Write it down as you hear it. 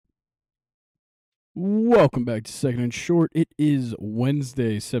Welcome back to Second and Short. It is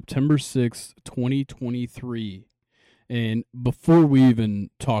Wednesday, September 6th, 2023. And before we even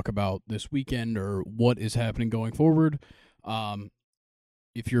talk about this weekend or what is happening going forward,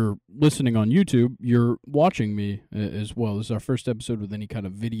 if you're listening on YouTube, you're watching me as well. This is our first episode with any kind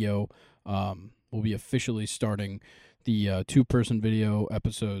of video. We'll be officially starting the two-person video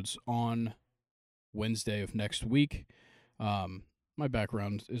episodes on Wednesday of next week. My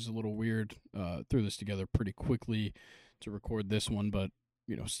background is a little weird. Threw this together pretty quickly to record this one, but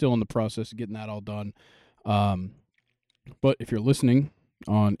still in the process of getting that all done. But if you're listening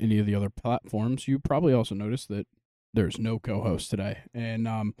on any of the other platforms, you probably also noticed that there's no co-host today. And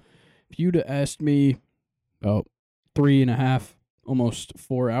if you'd have asked me about 3.5, almost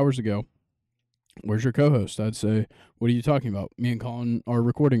 4 hours ago, where's your co-host? I'd say, what are you talking about? Me and Colin are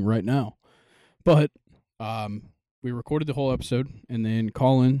recording right now. But we recorded the whole episode, and then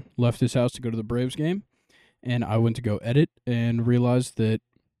Colin left his house to go to the Braves game, and I went to go edit and realized that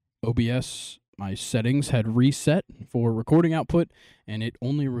OBS, my settings had reset for recording output, and it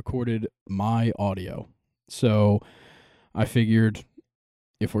only recorded my audio. So I figured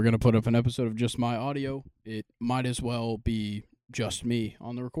if we're going to put up an episode of just my audio, it might as well be just me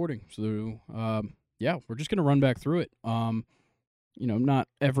on the recording. So, we're just going to run back through it. Not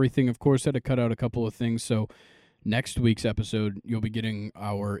everything, of course, had to cut out a couple of things, so next week's episode, you'll be getting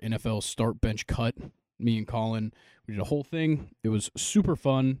our NFL start bench cut. Me and Colin, we did a whole thing. It was super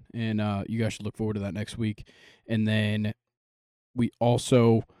fun, and you guys should look forward to that next week. And then we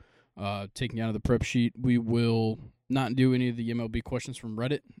also, taking out of the prep sheet, we will not do any of the MLB questions from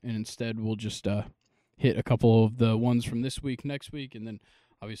Reddit, and instead we'll just hit a couple of the ones from this week, next week, and then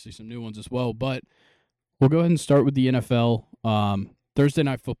obviously some new ones as well. But we'll go ahead and start with the NFL. Thursday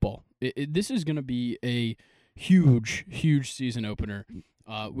Night Football. This is going to be a huge season opener.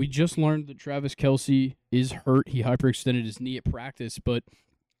 We just learned that Travis Kelce is hurt. He hyperextended his knee at practice, but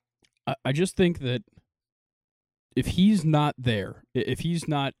I just think that if he's not there, if he's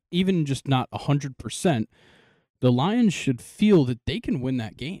not even just not 100%, the Lions should feel that they can win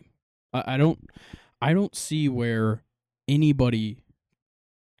that game. I don't see where anybody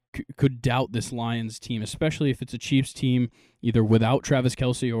could doubt this Lions team, especially if it's a Chiefs team either without Travis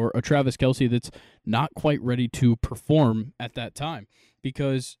Kelce or a Travis Kelce that's not quite ready to perform at that time.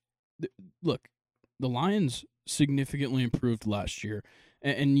 Because, look, the Lions significantly improved last year.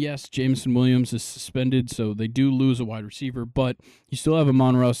 And yes, Jameson Williams is suspended, so they do lose a wide receiver, but you still have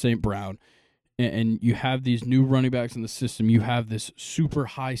Amon-Ra St. Brown, and you have these new running backs in the system. You have this super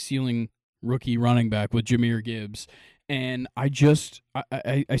high-ceiling rookie running back with Jahmyr Gibbs. And I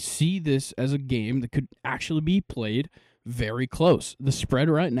see this as a game that could actually be played very close. The spread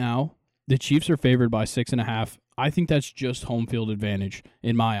right now, the Chiefs are favored by 6.5. I think that's just home field advantage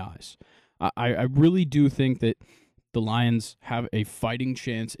in my eyes. I really do think that the Lions have a fighting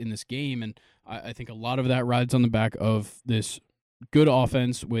chance in this game, and I think a lot of that rides on the back of this good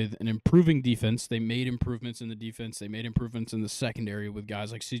offense with an improving defense. They made improvements in the defense. They made improvements in the secondary with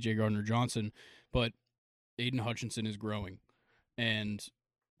guys like C.J. Gardner-Johnson, but Aiden Hutchinson is growing, and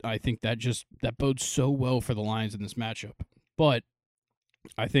I think that bodes so well for the Lions in this matchup. But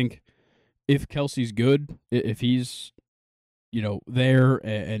I think if Kelce's good, if he's there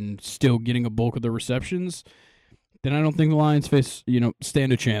and still getting a bulk of the receptions, then I don't think the Lions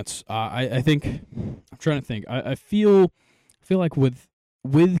stand a chance. I think I'm trying to think. I feel like with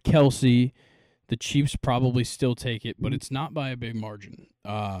Kelce, the Chiefs probably still take it, but it's not by a big margin.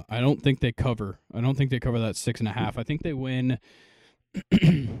 I don't think they cover. I don't think they cover that 6.5. I think they win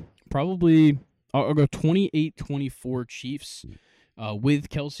probably, I'll go 28-24 Chiefs with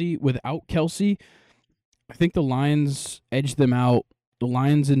Kelce. Without Kelce, I think the Lions edge them out. The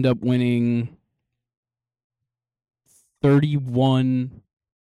Lions end up winning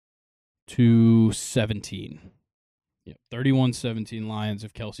 31-17. Yeah, 31-17 Lions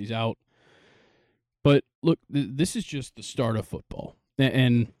if Kelce's out. But look, this is just the start of football,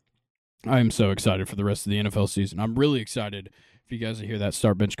 and I am so excited for the rest of the NFL season. I'm really excited for you guys to hear that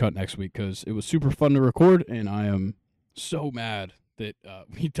start bench cut next week because it was super fun to record, and I am so mad that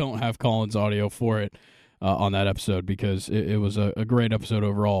we don't have Colin's audio for it on that episode because it was a great episode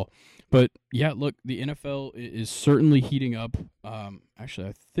overall. But yeah, look, the NFL is certainly heating up. Actually,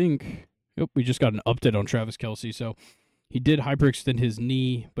 I think we just got an update on Travis Kelce, so he did hyperextend his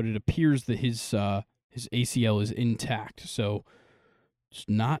knee, but it appears that his ACL is intact, so it's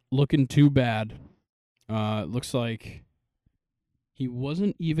not looking too bad. It looks like he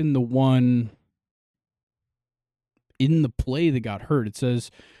wasn't even the one in the play that got hurt. It says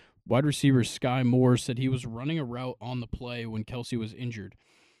wide receiver Sky Moore said he was running a route on the play when Kelce was injured.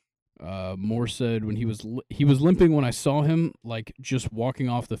 Moore said when he was limping when I saw him, like just walking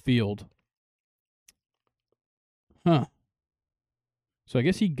off the field. Huh. So I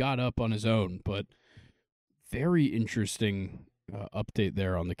guess he got up on his own, but very interesting update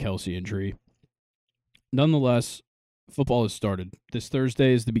there on the Kelce injury. Nonetheless, football has started. This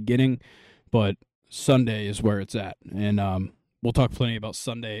Thursday is the beginning, but Sunday is where it's at. And we'll talk plenty about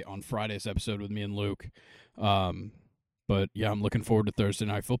Sunday on Friday's episode with me and Luke. But yeah, I'm looking forward to Thursday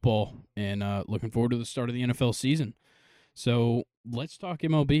Night Football and looking forward to the start of the NFL season. So let's talk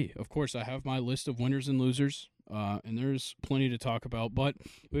MLB. Of course, I have my list of winners and losers, and there's plenty to talk about. But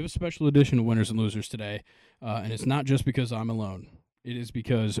we have a special edition of winners and losers today, and it's not just because I'm alone. It is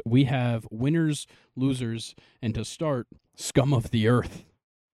because we have winners, losers, and to start, scum of the earth.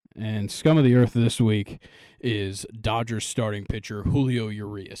 And scum of the earth this week is Dodgers starting pitcher Julio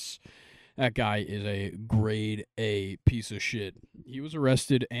Urias. That guy is a grade A piece of shit. He was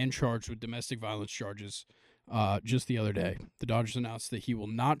arrested and charged with domestic violence charges just the other day. The Dodgers announced that he will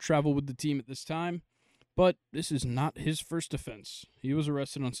not travel with the team at this time, but this is not his first offense. He was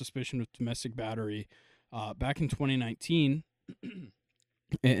arrested on suspicion of domestic battery back in 2019.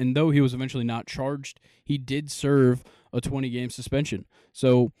 And though he was eventually not charged, he did serve a 20-game suspension.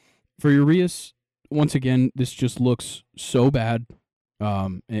 So for Urias, once again, this just looks so bad,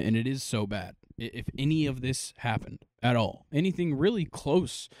 and it is so bad. If any of this happened at all, anything really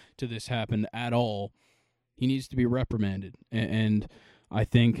close to this happened at all, he needs to be reprimanded. And I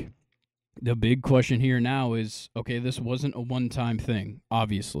think the big question here now is, okay, this wasn't a one-time thing,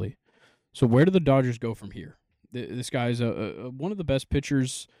 obviously. So where do the Dodgers go from here? This guy's one of the best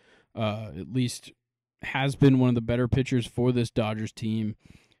pitchers, at least has been one of the better pitchers for this Dodgers team,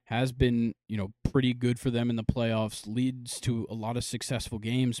 has been, pretty good for them in the playoffs, leads to a lot of successful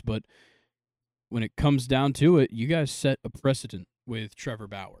games, but when it comes down to it, you guys set a precedent with Trevor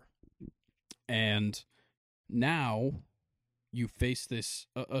Bauer. And now you face this,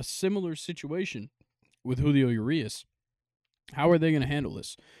 a similar situation with Julio Urias. How are they going to handle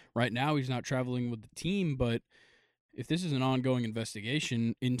this? Right now, he's not traveling with the team, but if this is an ongoing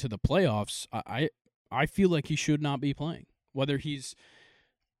investigation into the playoffs, I feel like he should not be playing. Whether he's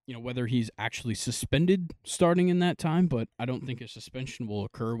actually suspended starting in that time, but I don't think a suspension will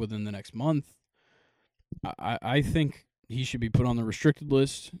occur within the next month. I think he should be put on the restricted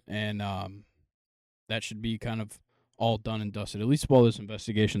list, and that should be kind of all done and dusted, at least while this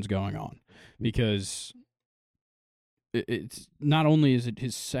investigation's going on, because it's not only is it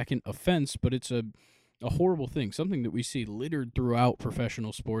his second offense, but it's a horrible thing, something that we see littered throughout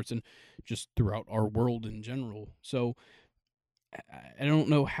professional sports and just throughout our world in general. So I don't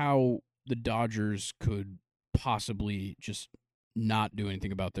know how the Dodgers could possibly just not do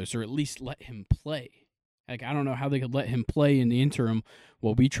anything about this, or at least let him play. Like, I don't know how they could let him play in the interim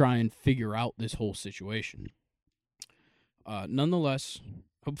while we try and figure out this whole situation. Nonetheless,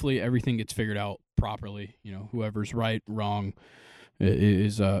 hopefully everything gets figured out properly. Whoever's right, wrong,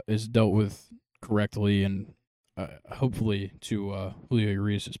 is dealt with correctly, and hopefully to Julio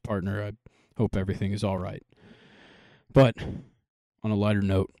Urias' partner, I hope everything is all right. But on a lighter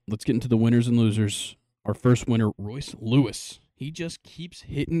note, let's get into the winners and losers. Our first winner, Royce Lewis. He just keeps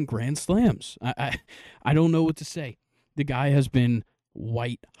hitting grand slams. I don't know what to say. The guy has been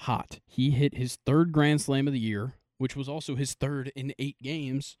white hot. He hit his third grand slam of the year, which was also his third in 8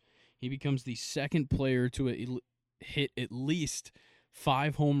 games. He becomes the second player to hit at least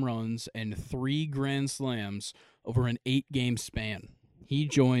 5 home runs and 3 grand slams over an 8-game span. He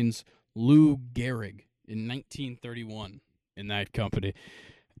joins Lou Gehrig in 1931 in that company.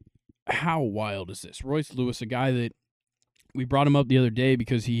 How wild is this? Royce Lewis, a guy that we brought him up the other day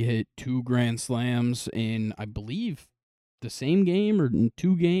because he hit 2 grand slams in, I believe, the same game or in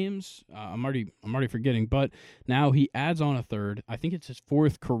 2 games. I'm already forgetting, but now he adds on a third. I think it's his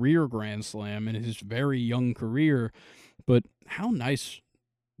 4th career grand slam in his very young career. But how nice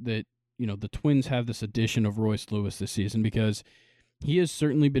that the Twins have this addition of Royce Lewis this season, because he has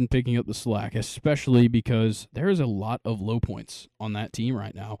certainly been picking up the slack, especially because there is a lot of low points on that team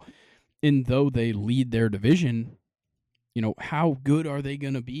right now. And though they lead their division, how good are they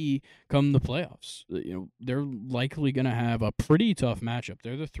going to be come the playoffs? They're likely going to have a pretty tough matchup.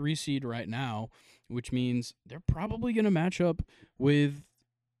 They're the 3 seed right now, which means they're probably going to match up with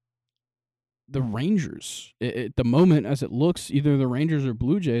the Rangers. At the moment, as it looks, either the Rangers or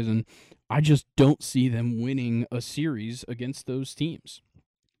Blue Jays, and I just don't see them winning a series against those teams,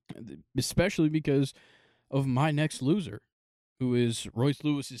 especially because of my next loser, who is Royce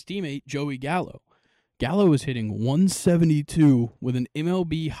Lewis's teammate, Joey Gallo. Gallo is hitting 172 with an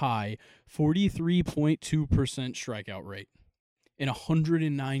MLB high 43.2% strikeout rate. in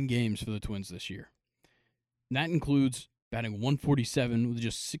 109 games for the Twins this year. And that includes batting 147 with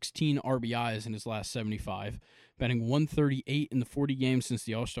just 16 RBIs in his last 75, batting 138 in the 40 games since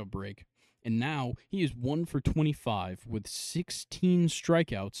the All-Star break, and now he is 1 for 25 with 16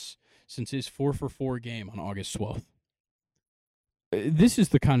 strikeouts since his 4-for-4 game on August 12th. This is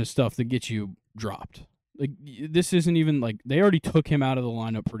the kind of stuff that gets you dropped. Like, this isn't even like they already took him out of the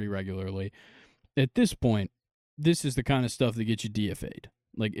lineup pretty regularly. At this point, this is the kind of stuff that gets you DFA'd.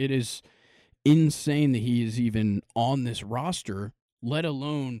 Like, it is insane that he is even on this roster, let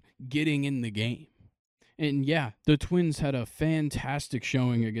alone getting in the game. And yeah, the Twins had a fantastic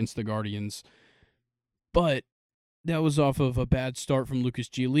showing against the Guardians, but that was off of a bad start from Lucas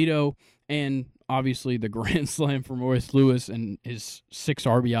Giolito, and obviously the grand slam from Royce Lewis and his 6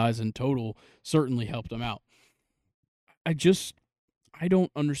 RBIs in total certainly helped him out. I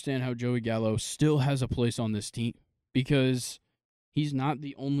don't understand how Joey Gallo still has a place on this team, because he's not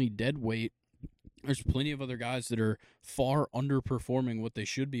the only dead weight. There's plenty of other guys that are far underperforming what they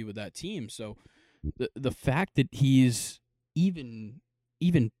should be with that team. So the fact that he's even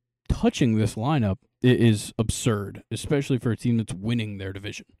touching this lineup is absurd, especially for a team that's winning their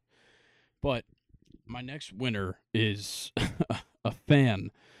division. But my next winner is a fan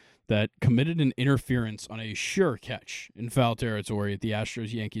that committed an interference on a sure catch in foul territory at the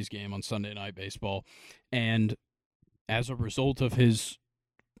Astros-Yankees game on Sunday Night Baseball. And as a result of his,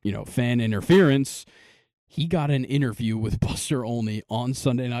 fan interference, he got an interview with Buster Olney on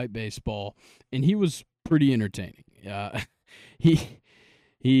Sunday Night Baseball, and he was pretty entertaining. He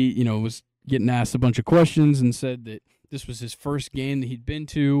was getting asked a bunch of questions and said that this was his first game that he'd been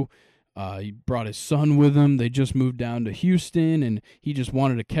to. He brought his son with him. They just moved down to Houston, and he just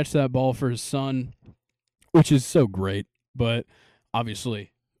wanted to catch that ball for his son, which is so great, but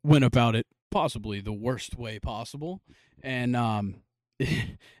obviously went about it possibly the worst way possible, and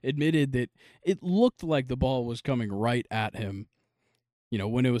admitted that it looked like the ball was coming right at him,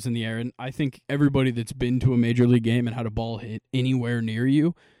 when it was in the air. And I think everybody that's been to a major league game and had a ball hit anywhere near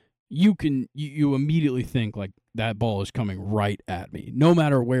you, you immediately think like that ball is coming right at me. No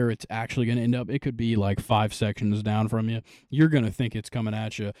matter where it's actually going to end up, it could be like 5 sections down from you. You're going to think it's coming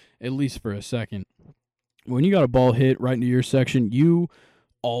at you at least for a second. When you got a ball hit right into your section, you're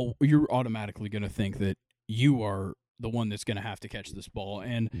automatically going to think that you are the one that's going to have to catch this ball.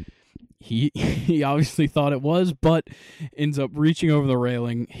 And he obviously thought it was, but ends up reaching over the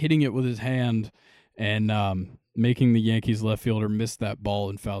railing, hitting it with his hand, and making the Yankees left fielder miss that ball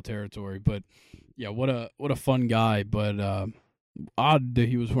in foul territory. But yeah, what a fun guy, but odd that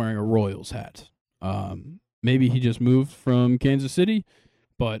he was wearing a Royals hat. Maybe he just moved from Kansas City,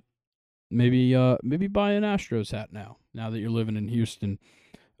 but maybe buy an Astros hat now that you're living in Houston.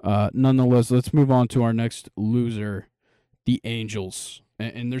 Nonetheless, let's move on to our next loser, the Angels.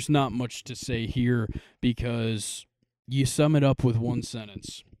 And there's not much to say here because you sum it up with one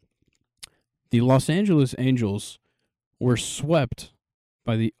sentence. The Los Angeles Angels were swept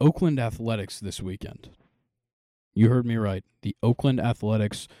by the Oakland Athletics this weekend. You heard me right. The Oakland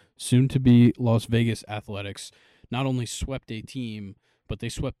Athletics, soon to be Las Vegas Athletics, not only swept a team, but they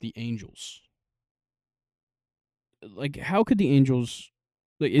swept the Angels. Like, how could the Angels...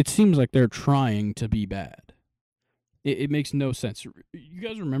 it seems like they're trying to be bad. It makes no sense. You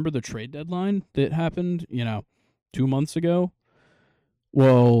guys remember the trade deadline that happened, 2 months ago?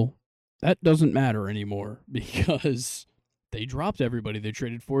 Well, that doesn't matter anymore because they dropped everybody they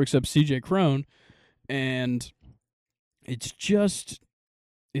traded for except CJ Cron, and it's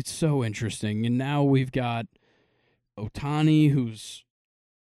so interesting. And now we've got Ohtani, who's,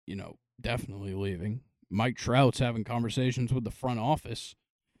 definitely leaving. Mike Trout's having conversations with the front office.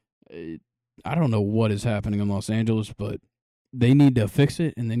 I don't know what is happening in Los Angeles, but they need to fix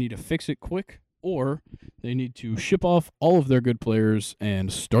it, and they need to fix it quick, or they need to ship off all of their good players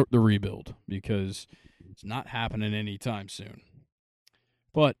and start the rebuild because it's not happening anytime soon.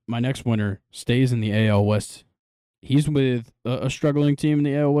 But my next winner stays in the AL West. He's with a struggling team in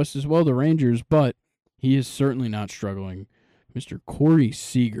the AL West as well, the Rangers, but he is certainly not struggling. Mr. Corey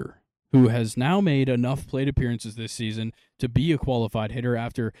Seager, who has now made enough plate appearances this season to be a qualified hitter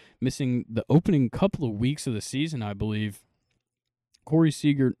after missing the opening couple of weeks of the season, I believe. Corey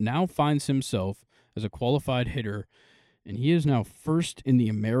Seager now finds himself as a qualified hitter, and he is now first in the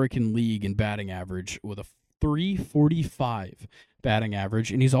American League in batting average with a .345 batting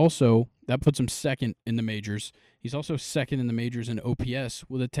average, and that puts him second in the majors. He's also second in the majors in OPS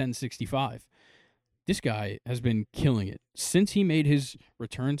with a .1065. This guy has been killing it. Since he made his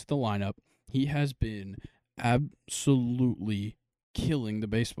return to the lineup, he has been absolutely killing the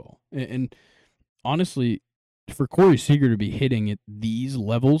baseball. And honestly, for Corey Seager to be hitting at these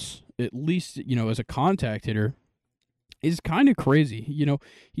levels, at least, as a contact hitter, is kind of crazy.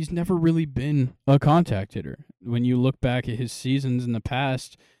 He's never really been a contact hitter. When you look back at his seasons in the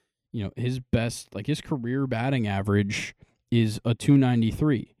past, his best, his career batting average is a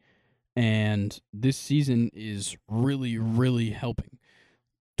 293. And this season is really, really helping.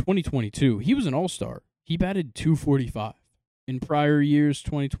 2022, he was an all-star. He batted 245. In prior years,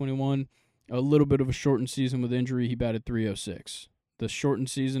 2021, a little bit of a shortened season with injury, he batted 306. The shortened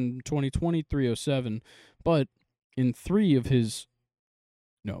season, 2020, 307. But in 3 of his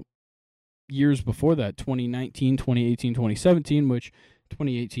years before that, 2019, 2018, 2017, which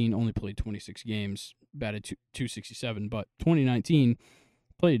 2018 only played 26 games, batted 267, but 2019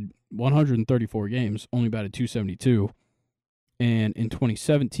 played 134 games, only batted 272. And in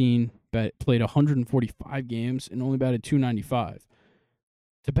 2017, played 145 games and only batted 295.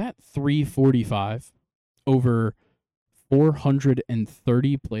 To bat 345 over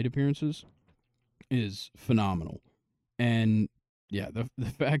 430 plate appearances is phenomenal. And yeah, the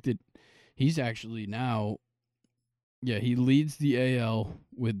fact that he's actually now, he leads the AL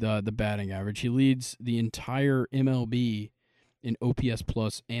with the batting average. He leads the entire MLB in OPS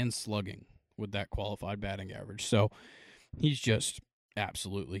plus and slugging with that qualified batting average. So he's just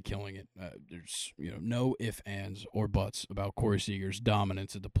absolutely killing it. There's no ifs, ands, or buts about Corey Seager's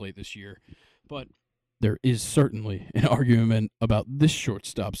dominance at the plate this year. But there is certainly an argument about this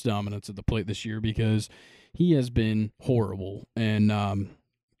shortstop's dominance at the plate this year, because he has been horrible and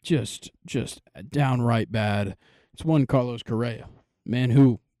just downright bad. It's one Carlos Correa, man,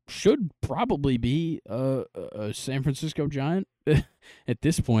 who should probably be a San Francisco Giant at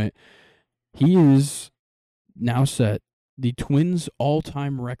this point. He is now set the Twins'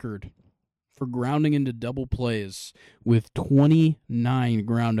 all-time record for grounding into double plays with 29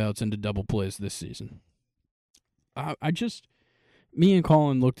 groundouts into double plays this season. Me and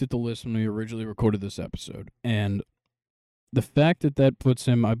Colin looked at the list when we originally recorded this episode, and the fact that puts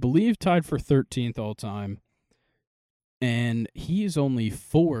him, I believe, tied for 13th all-time, and he is only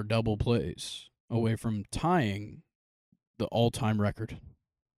 4 double plays away from tying the all-time record.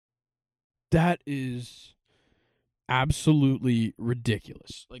 That is absolutely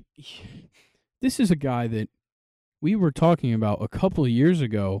ridiculous. This is a guy that we were talking about a couple of years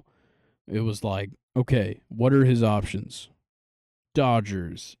ago. It was like, okay, what are his options?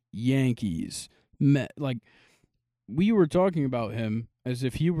 Dodgers, Yankees, Met. We were talking about him as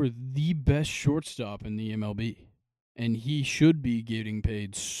if he were the best shortstop in the MLB, and he should be getting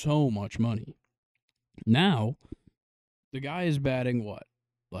paid so much money. Now, the guy is batting what?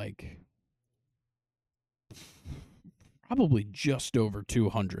 Probably just over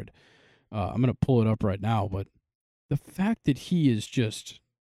 200. I'm going to pull it up right now, but the fact that he is just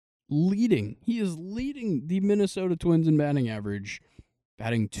leading the Minnesota Twins in batting average,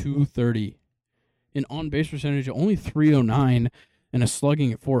 batting 230, an on-base percentage of only 309, and a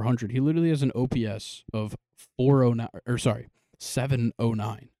slugging at 400. He literally has an OPS of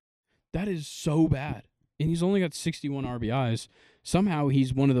 709. That is so bad. And he's only got 61 RBIs. Somehow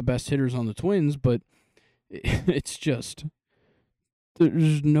he's one of the best hitters on the Twins, but it's just,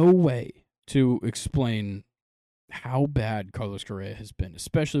 there's no way to explain how bad Carlos Correa has been,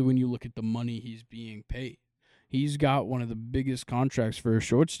 especially when you look at the money he's being paid. He's got one of the biggest contracts for a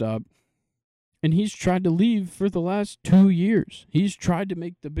shortstop, and he's tried to leave for the last 2 years. He's tried to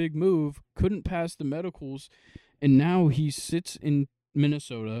make the big move, couldn't pass the medicals, and now he sits in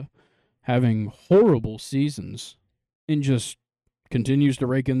Minnesota having horrible seasons and just continues to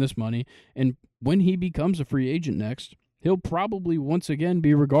rake in this money. And when he becomes a free agent next, he'll probably once again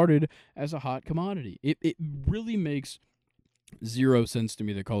be regarded as a hot commodity. It really makes zero sense to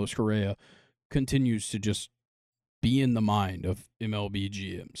me that Carlos Correa continues to just be in the mind of MLB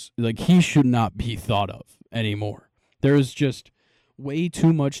GMs. He should not be thought of anymore. There is just way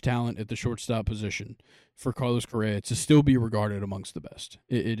too much talent at the shortstop position for Carlos Correa to still be regarded amongst the best.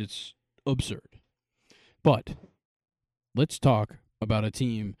 It's absurd. But let's talk about a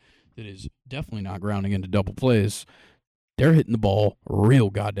team that is definitely not grounding into double plays. They're hitting the ball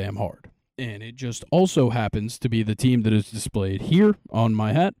real goddamn hard. And it just also happens to be the team that is displayed here on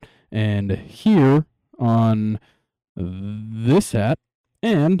my hat and here on this hat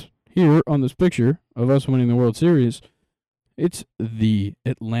and here on this picture of us winning the World Series. It's the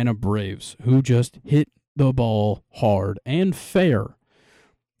Atlanta Braves, who just hit the ball hard and fair,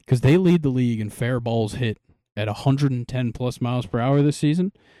 because they lead the league in fair balls hit at 110 plus miles per hour this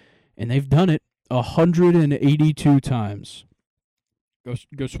season, and they've done it 182 times.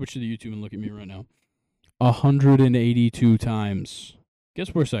 Go switch to the YouTube and look at me right now. 182 times. Guess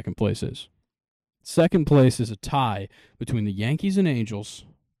where second place is? Second place is a tie between the Yankees and Angels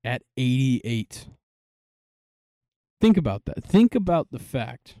at 88. Think about that. Think about the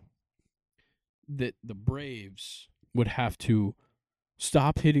fact that the Braves would have to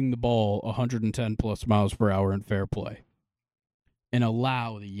stop hitting the ball 110 plus miles per hour in fair play and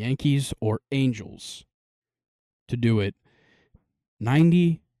allow the Yankees or Angels to do it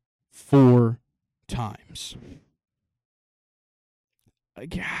 94 times.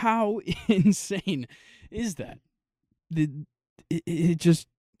 Like, how insane is that? It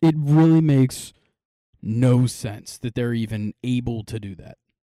really makes no sense that they're even able to do that.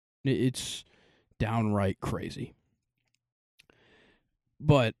 It's downright crazy.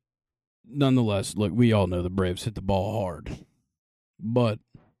 But nonetheless, look, we all know the Braves hit the ball hard. But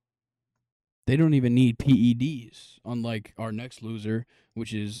they don't even need PEDs, unlike our next loser,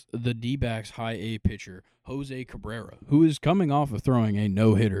 which is the D-backs high A pitcher, Jose Cabrera, who is coming off of throwing a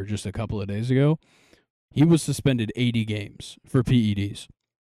no-hitter just a couple of days ago. He was suspended 80 games for PEDs.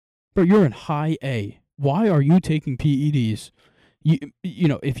 Bro, you're in high A. Why are you taking PEDs? You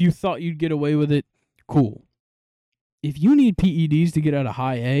know, if you thought you'd get away with it, cool. If you need PEDs to get out of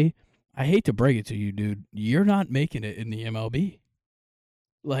high A, I hate to break it to you, dude, you're not making it in the MLB.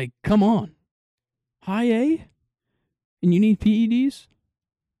 Like, come on. High A? And you need PEDs?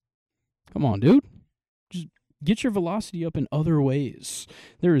 Come on, dude. Just get your velocity up in other ways.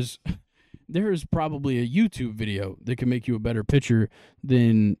 There is probably a YouTube video that can make you a better pitcher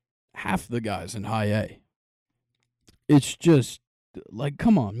than half the guys in high A. It's just, like,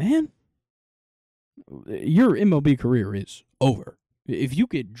 come on, man. Your MLB career is over. If you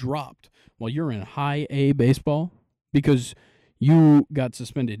get dropped while you're in high A baseball because you got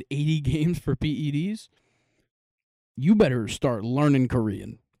suspended 80 games for PEDs, you better start learning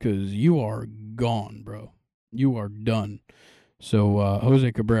Korean because you are gone, bro. You are done. So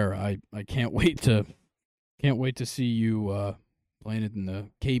Jose Cabrera, I can't wait to see you playing it in the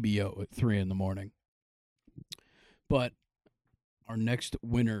KBO at 3 a.m. But our next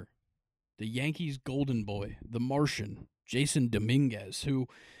winner, the Yankees' golden boy, the Martian, Jason Dominguez, who,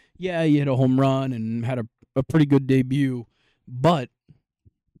 yeah, he hit a home run and had a pretty good debut, but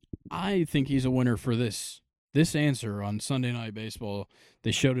I think he's a winner for this answer on Sunday Night Baseball.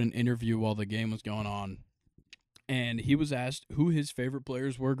 They showed an interview while the game was going on, and he was asked who his favorite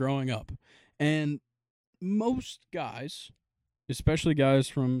players were growing up. And most guys, especially guys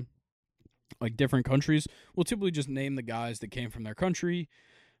from like different countries, will typically just name the guys that came from their country,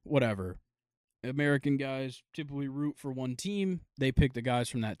 whatever. American guys typically root for one team. They pick the guys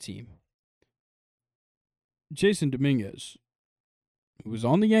from that team. Jason Dominguez, who was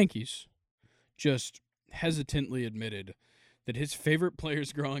on the Yankees, just hesitantly admitted that his favorite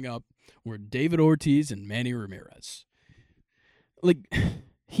players growing up were David Ortiz and Manny Ramirez. Like,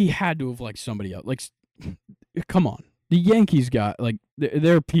 he had to have liked somebody else. Like, come on. The Yankees got, like,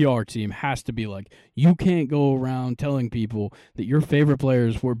 their PR team has to be like, you can't go around telling people that your favorite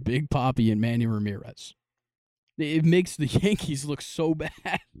players were Big Papi and Manny Ramirez. It makes the Yankees look so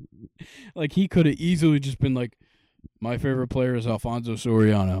bad. Like, he could have easily just been like, my favorite player is Alfonso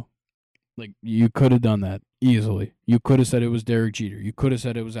Soriano. Like, you could have done that easily. You could have said it was Derek Jeter. You could have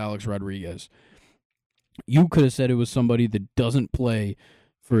said it was Alex Rodriguez. You could have said it was somebody that doesn't play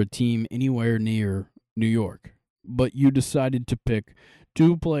for a team anywhere near New York. But you decided to pick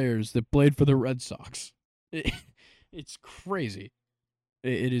two players that played for the Red Sox. It's crazy.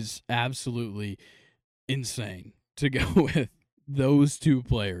 It is absolutely insane to go with those two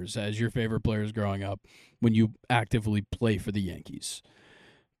players as your favorite players growing up when you actively play for the Yankees.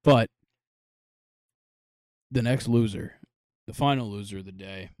 But the next loser, the final loser of the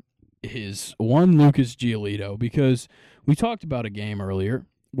day, is one Lucas Giolito, because we talked about a game earlier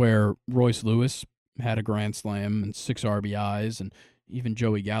where Royce Lewis had a grand slam and 6 RBIs, and even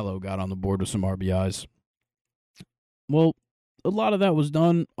Joey Gallo got on the board with some RBIs. Well, a lot of that was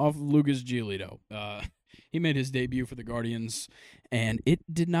done off of Lucas Giolito. He made his debut for the Guardians, and it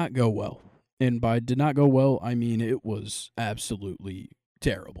did not go well. And by did not go well, I mean it was absolutely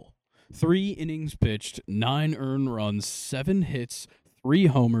terrible. 3 innings pitched, 9 earned runs, 7 hits, 3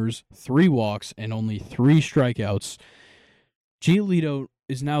 homers, 3 walks, and only 3 strikeouts. Giolito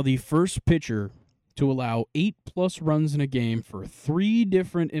is now the first pitcher to allow 8+ runs in a game for 3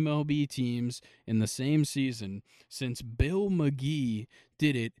 different MLB teams in the same season since Bill McGee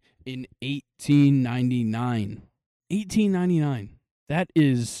did it in 1899. 1899. That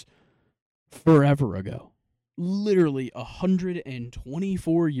is forever ago. Literally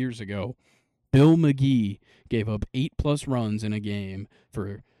 124 years ago, Bill McGee gave up 8+ runs in a game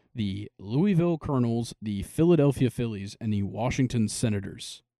for the Louisville Colonels, the Philadelphia Phillies, and the Washington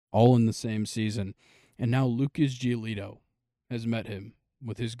Senators. all in the same season. And now Lucas Giolito has met him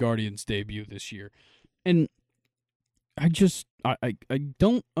with his Guardians debut this year. And I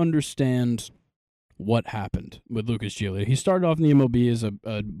don't understand what happened with Lucas Giolito. He started off in the MLB as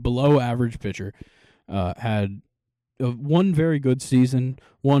a below average pitcher, had one very good season,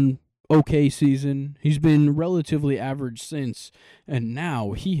 one okay season. He's been relatively average since, and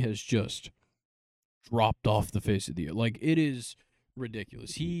now he has just dropped off the face of the earth. Like, it is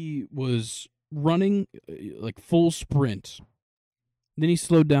ridiculous. He was running like full sprint. Then he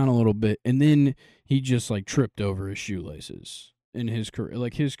slowed down a little bit, and then he just like tripped over his shoelaces in his career.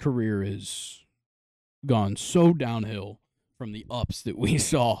 Like, his career is gone so downhill from the ups that we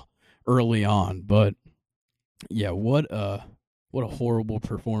saw early on. But yeah, what a horrible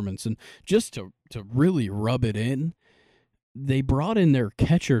performance. And just to really rub it in, they brought in their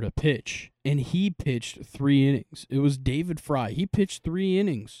catcher to pitch, and he pitched 3 innings. It was David Fry. He pitched 3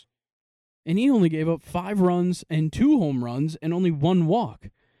 innings, and he only gave up 5 runs and 2 home runs and only 1 walk.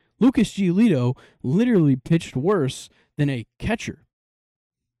 Lucas Giolito literally pitched worse than a catcher.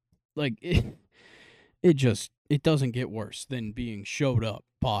 Like, it doesn't get worse than being showed up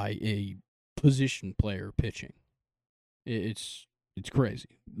by a position player pitching. It's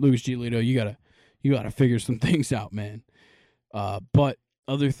crazy. Lucas Giolito, you gotta figure some things out, man. But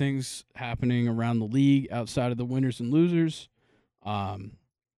other things happening around the league outside of the winners and losers.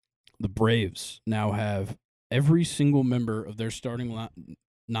 The Braves now have every single member of their starting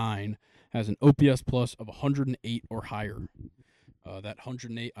 9 has an OPS plus of 108 or higher. That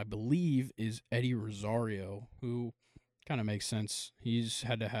 108, I believe, is Eddie Rosario, who kind of makes sense. He's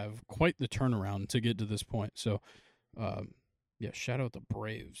had to have quite the turnaround to get to this point. So, yeah, shout out the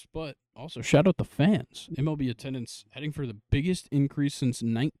Braves, but also shout out the fans. MLB attendance heading for the biggest increase since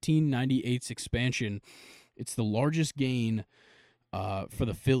 1998's expansion. It's the largest gain for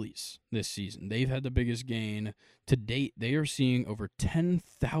the Phillies this season. They've had the biggest gain to date. They are seeing over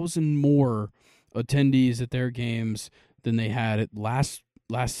 10,000 more attendees at their games than they had at last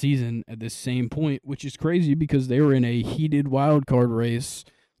season at this same point, which is crazy because they were in a heated wild card race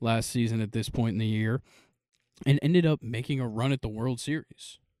last season at this point in the year and ended up making a run at the World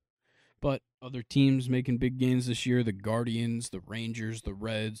Series. But other teams making big gains this year, the Guardians, the Rangers, the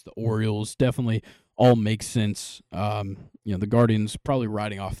Reds, the Orioles, definitely all make sense. The Guardians probably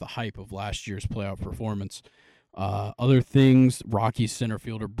riding off the hype of last year's playoff performance. Other things, Rockies center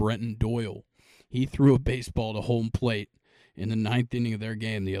fielder Brenton Doyle, he threw a baseball to home plate in the 9th inning of their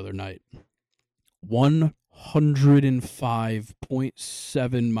game the other night.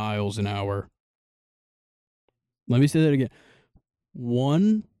 105.7 miles an hour. Let me say that again.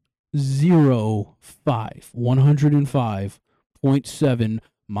 105.7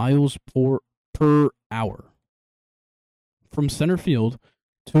 miles per hour from center field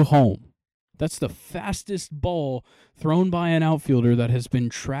to home. That's the fastest ball thrown by an outfielder that has been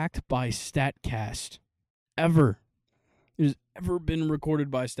tracked by StatCast ever. It has ever been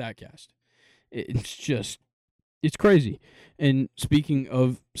recorded by StatCast. It's crazy. And speaking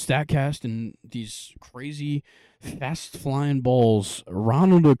of StatCast and these crazy fast-flying balls,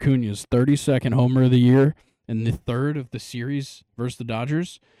 Ronald Acuna's 32nd homer of the year and the 3rd of the series versus the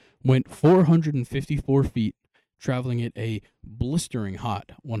Dodgers went 454 feet, traveling at a blistering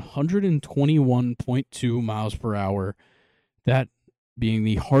hot 121.2 miles per hour. That being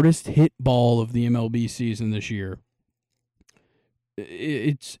the hardest hit ball of the MLB season this year.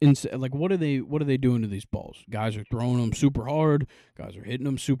 It's insane. Like, what are they doing to these balls? Guys are throwing them super hard. Guys are hitting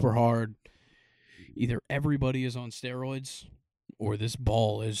them super hard. Either everybody is on steroids, or this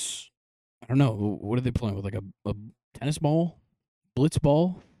ball is, I don't know, what are they playing with? Like a tennis ball, blitz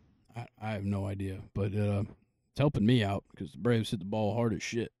ball? I have no idea, but it's helping me out because the Braves hit the ball hard as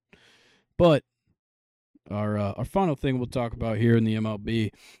shit. But our final thing we'll talk about here in the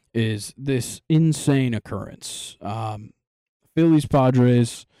MLB is this insane occurrence. Phillies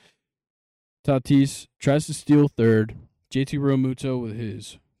Padres. Tatis tries to steal third. JT Realmuto with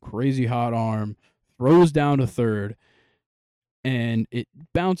his crazy hot arm throws down to third, and it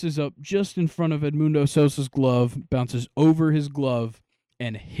bounces up just in front of Edmundo Sosa's glove, bounces over his glove,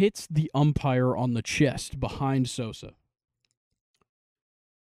 and hits the umpire on the chest behind Sosa.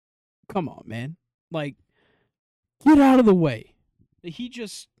 Come on, man. Like, get out of the way. He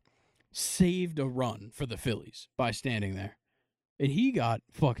just saved a run for the Phillies by standing there. And he got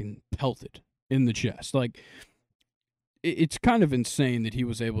fucking pelted in the chest. Like, it's kind of insane that he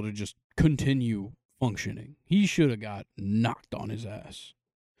was able to just continue functioning. He should have got knocked on his ass.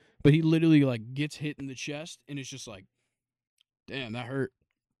 But he literally, like, gets hit in the chest, and it's just like, damn, that hurt.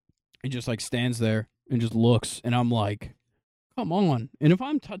 He just, like, stands there and just looks, and I'm like, Come on. And if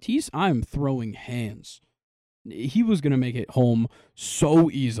I'm Tatis, I'm throwing hands. He was going to make it home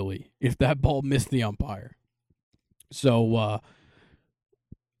so easily if that ball missed the umpire. So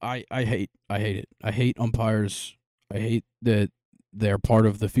I hate it. I hate umpires. I hate that they're part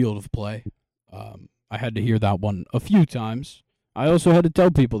of the field of play. I had to hear that one a few times. I also had to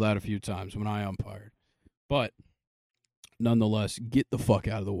tell people that a few times when I umpired. But nonetheless, get the fuck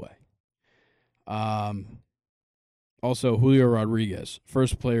out of the way. Also, Julio Rodriguez,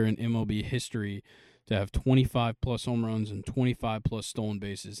 first player in MLB history to have 25-plus home runs and 25-plus stolen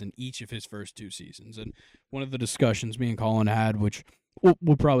bases in each of his first 2 seasons. And one of the discussions me and Colin had, which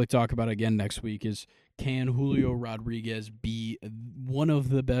we'll probably talk about again next week, is can Julio Rodriguez be one of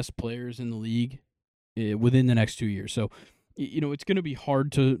the best players in the league within the next 2 years? So, it's going to be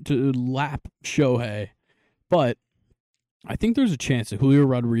hard to lap Shohei, but I think there's a chance that Julio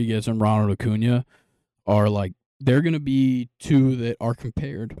Rodriguez and Ronald Acuna are they're going to be 2 that are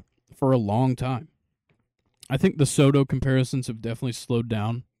compared for a long time. I think the Soto comparisons have definitely slowed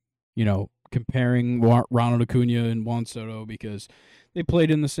down, comparing Ronald Acuna and Juan Soto, because they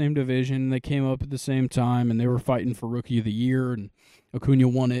played in the same division, they came up at the same time, and they were fighting for Rookie of the Year, and Acuna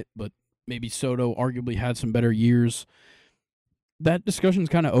won it, but maybe Soto arguably had some better years. That discussion's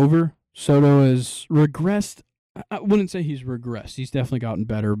kind of over. Soto has regressed. I wouldn't say he's regressed. He's definitely gotten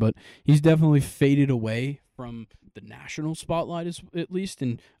better, but he's definitely faded away from the national spotlight, at least,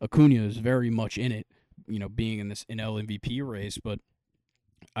 and Acuna is very much in it, being in this NL MVP race. But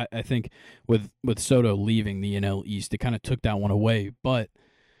I think with Soto leaving the NL East, it kind of took that one away. But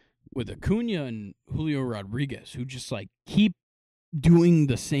with Acuna and Julio Rodriguez, who just keep doing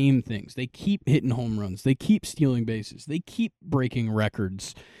the same things, they keep hitting home runs, they keep stealing bases, they keep breaking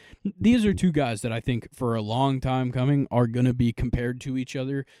records. These are 2 guys that I think for a long time coming are going to be compared to each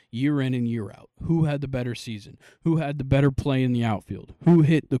other year in and year out. Who had the better season? Who had the better play in the outfield? Who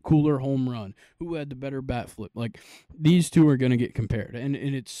hit the cooler home run? Who had the better bat flip? These 2 are going to get compared. And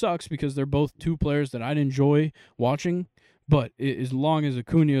it sucks because they're both 2 players that I'd enjoy watching. But as long as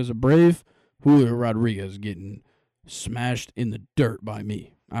Acuna is a Brave, Julio Rodriguez is getting smashed in the dirt by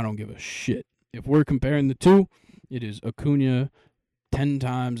me. I don't give a shit. If we're comparing the 2, it is Acuna 10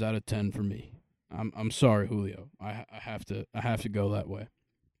 times out of 10 for me. I'm sorry, Julio. I have to go that way.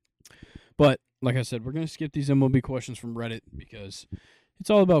 But like I said, we're gonna skip these MLB questions from Reddit because it's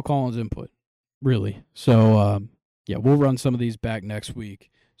all about Colin's input, really. So we'll run some of these back next week.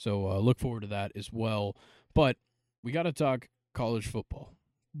 So look forward to that as well. But we got to talk college football.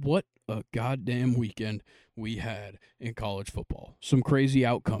 What a goddamn weekend we had in college football. Some crazy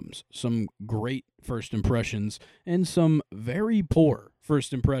outcomes, some great first impressions, and some very poor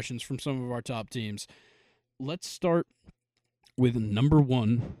first impressions from some of our top teams. Let's start with number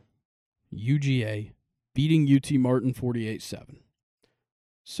 1, UGA, beating UT Martin 48-7.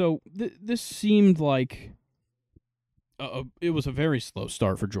 So this seemed like it was a very slow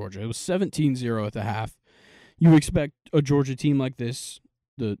start for Georgia. It was 17-0 at the half. You expect a Georgia team like this,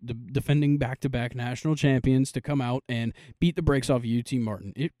 the defending back-to-back national champions, to come out and beat the brakes off UT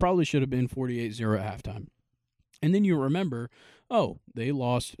Martin. It probably should have been 48-0 at halftime. And then you remember, they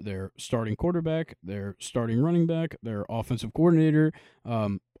lost their starting quarterback, their starting running back, their offensive coordinator,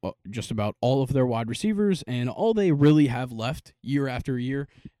 just about all of their wide receivers, and all they really have left year after year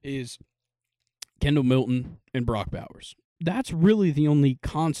is Kendall Milton and Brock Bowers. That's really the only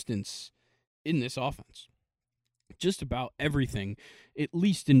constants in this offense. Just about everything at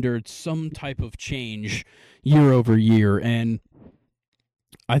least endured some type of change year over year, and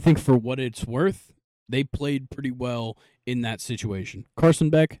I think for what it's worth, they played pretty well in that situation.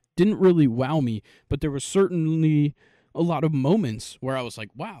 Carson Beck didn't really wow me, but there was certainly a lot of moments where I was like,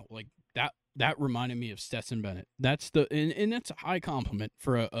 wow, that reminded me of Stetson Bennett. That's and that's a high compliment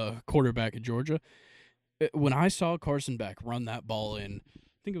for a quarterback at Georgia. When I saw Carson Beck run that ball in,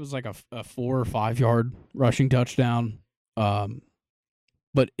 I think it was a 4 or 5 yard rushing touchdown.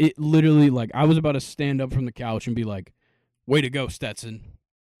 But it literally, I was about to stand up from the couch and be like, way to go, Stetson.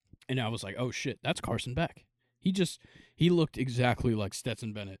 And I was like, oh shit, that's Carson Beck. He looked exactly like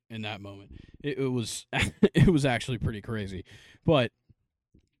Stetson Bennett in that moment. It was it was actually pretty crazy. But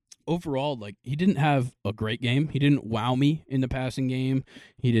overall, he didn't have a great game. He didn't wow me in the passing game.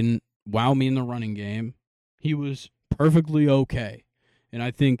 He didn't wow me in the running game. He was perfectly okay. And I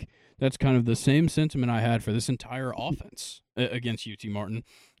think that's kind of the same sentiment I had for this entire offense against UT Martin,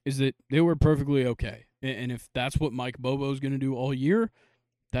 is that they were perfectly okay. And if that's what Mike Bobo is going to do all year,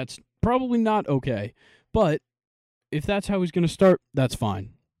 that's probably not okay. But if that's how he's going to start, that's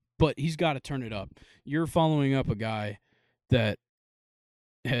fine. But he's got to turn it up. You're following up a guy that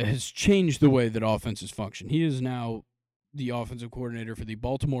has changed the way that offenses function. He is now the offensive coordinator for the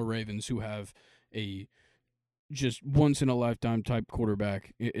Baltimore Ravens, who have a just once-in-a-lifetime type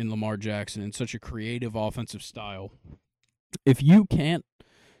quarterback in Lamar Jackson and such a creative offensive style. If you can't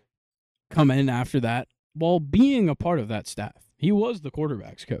come in after that while being a part of that staff, he was the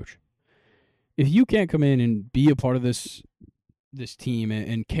quarterback's coach. If you can't come in and be a part of this team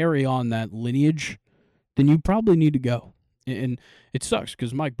and carry on that lineage, then you probably need to go. And it sucks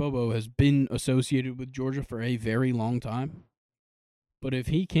because Mike Bobo has been associated with Georgia for a very long time. But if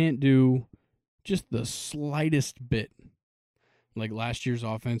he can't do just the slightest bit, like last year's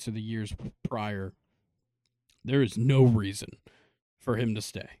offense or the years prior, there is no reason for him to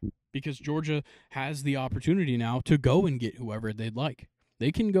stay. Because Georgia has the opportunity now to go and get whoever they'd like.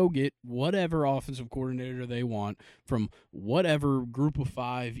 They can go get whatever offensive coordinator they want from whatever group of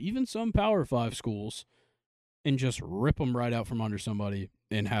 5, even some Power 5 schools, and just rip them right out from under somebody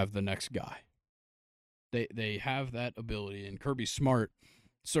and have the next guy. They have that ability, and Kirby Smart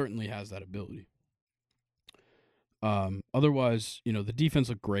certainly has that ability. Otherwise, the defense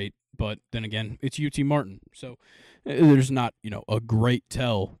looked great, but then again, it's UT Martin. So there's not, a great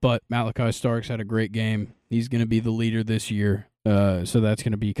tell, but Malachi Starks had a great game. He's going to be the leader this year. So that's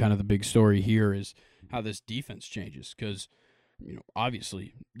going to be kind of the big story here is how this defense changes because,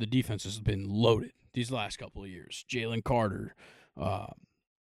 obviously the defense has been loaded these last couple of years. Jalen Carter, I'm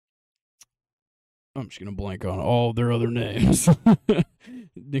just going to blank on all their other names.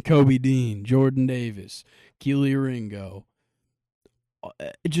 Nakobe Dean, Jordan Davis, Keely Ringo,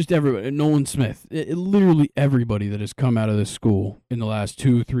 just everybody. Nolan Smith. Literally everybody that has come out of this school in the last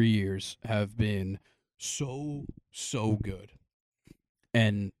 2-3 years have been so good.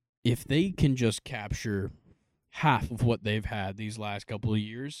 And if they can just capture half of what they've had these last couple of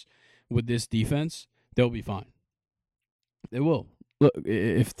years with this defense, they'll be fine. They will. Look,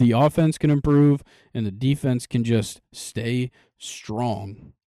 if the offense can improve and the defense can just stay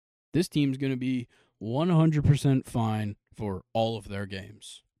strong, this team's going to be 100% fine for all of their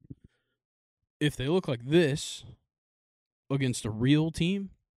games. If they look like this against a real team,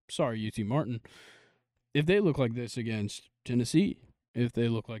 sorry, UT Martin, if they look like this against Tennessee, if they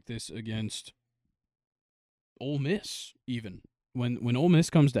look like this against Ole Miss, even, when Ole Miss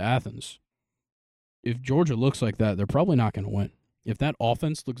comes to Athens, if Georgia looks like that, they're probably not going to win. If that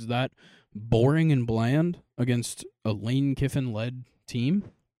offense looks that boring and bland against a Lane Kiffin-led team,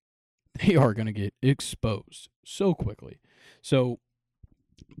 they are going to get exposed so quickly. So,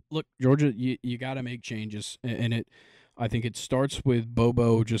 look, Georgia, you got to make changes, and I think it starts with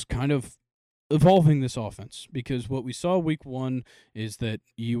Bobo just kind of evolving this offense because what we saw week 1 is that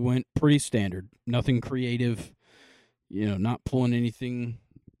you went pretty standard, nothing creative, not pulling anything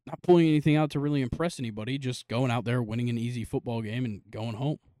out to really impress anybody, just going out there, winning an easy football game and going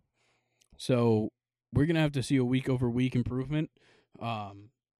home. So we're going to have to see a week-over-week improvement.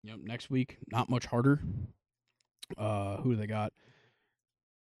 Next week, not much harder. Who do they got?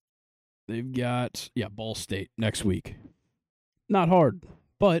 They've got, Ball State next week. Not hard,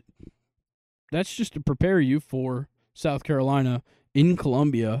 but that's just to prepare you for South Carolina in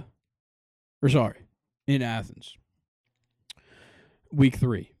in Athens. Week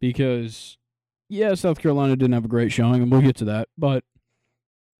 3, because, South Carolina didn't have a great showing, and we'll get to that, but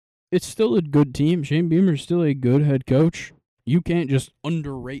it's still a good team. Shane Beamer's still a good head coach. You can't just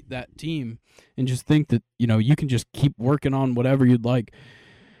underrate that team and just think that, you can just keep working on whatever you'd like.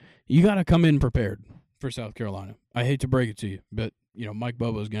 You got to come in prepared for South Carolina. I hate to break it to you, but, Mike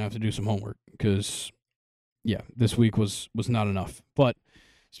Bobo's going to have to do some homework because, this week was not enough. But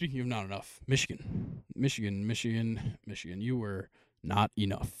speaking of not enough, Michigan, you were not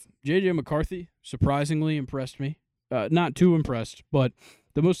enough. J.J. McCarthy surprisingly impressed me. Not too impressed, but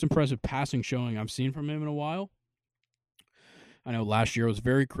the most impressive passing showing I've seen from him in a while. I know last year I was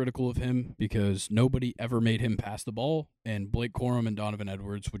very critical of him because nobody ever made him pass the ball, and Blake Corum and Donovan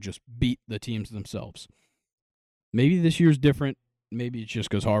Edwards would just beat the teams themselves. Maybe this year's different. Maybe it's just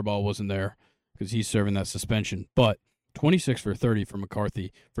because Harbaugh wasn't there because he's serving that suspension. But 26 for 30 for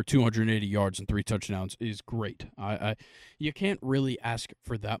McCarthy for 280 yards and 3 touchdowns is great. You can't really ask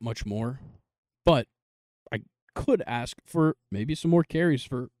for that much more, but I could ask for maybe some more carries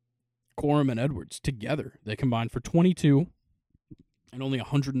for Corum and Edwards together. They combined for 22 and only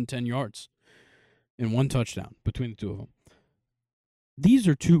 110 yards and 1 touchdown between the two of them. These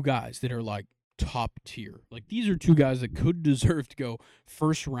are two guys that are like top tier. Like these are two guys that could deserve to go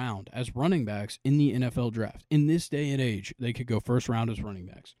first round as running backs in the NFL draft. In this day and age, they could go first round as running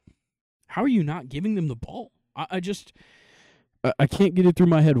backs. How are you not giving them the ball? I can't get it through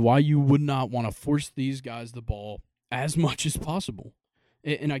my head why you would not want to force these guys the ball as much as possible.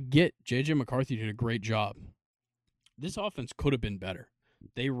 And I get J.J. McCarthy did a great job this offense could have been better.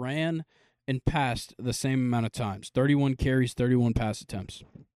 They ran and passed the same amount of times. 31 carries, 31 pass attempts.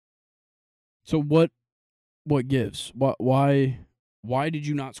 So what gives? Why did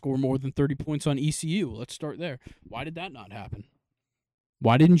you not score more than 30 points on ECU? Let's start there. Why did that not happen?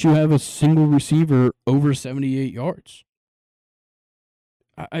 Why didn't you have a single receiver over 78 yards?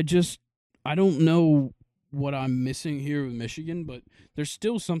 I don't know what I'm missing here with Michigan, but there's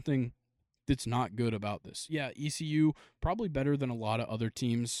still something that's not good about this. Yeah, ECU probably better than a lot of other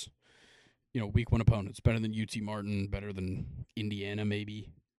teams. Week 1 opponents, better than UT Martin, better than Indiana maybe.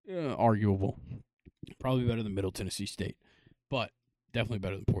 Arguable. Probably better than Middle Tennessee State, but definitely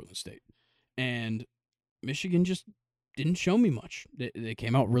better than Portland State. And Michigan just didn't show me much. They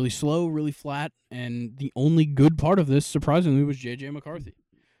came out really slow, really flat, and the only good part of this, surprisingly, was J.J. McCarthy.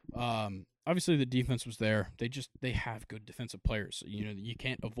 Obviously, the defense was there. They have good defensive players. You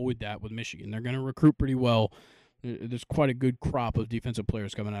can't avoid that with Michigan. They're going to recruit pretty well. There's quite a good crop of defensive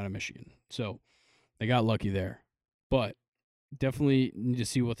players coming out of Michigan. So they got lucky there. But definitely need to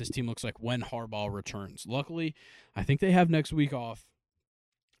see what this team looks like when Harbaugh returns. Luckily, I think they have next week off,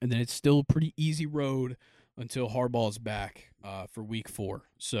 and then it's still a pretty easy road until Harbaugh is back for week 4.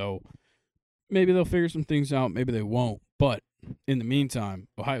 So maybe they'll figure some things out. Maybe they won't. But in the meantime,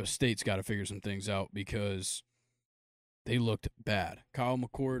 Ohio State's got to figure some things out because they looked bad. Kyle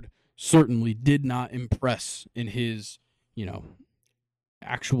McCord certainly did not impress in his,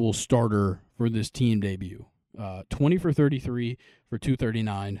 actual starter for this team debut. 20 for 33 for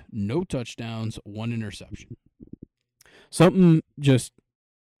 239, no touchdowns, 1 interception. Something just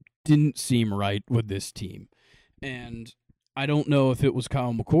didn't seem right with this team. And I don't know if it was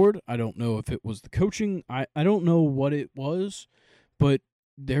Kyle McCord. I don't know if it was the coaching. I don't know what it was, but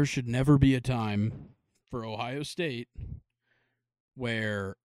there should never be a time for Ohio State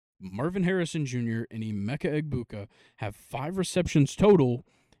where Marvin Harrison Jr. and Emeka Egbuka have 5 receptions total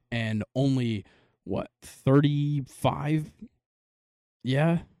and only, 35?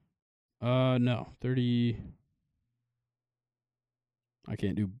 Yeah. No, 30. I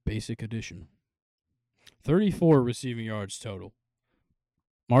can't do basic addition. 34 receiving yards total.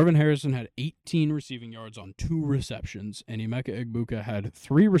 Marvin Harrison had 18 receiving yards on 2 receptions, and Emeka Egbuka had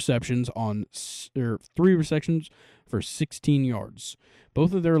 3 receptions for 16 yards.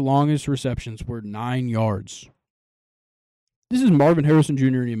 Both of their longest receptions were 9 yards. This is Marvin Harrison Jr.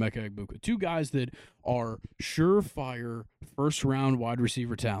 and Emeka Egbuka, 2 guys that are surefire first-round wide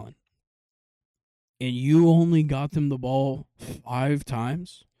receiver talent. And you only got them the ball 5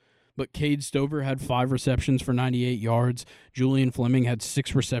 times? But Cade Stover had 5 receptions for 98 yards. Julian Fleming had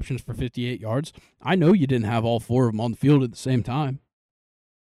 6 receptions for 58 yards. I know you didn't have all 4 of them on the field at the same time.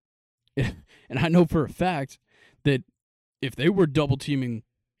 And I know for a fact that if they were double-teaming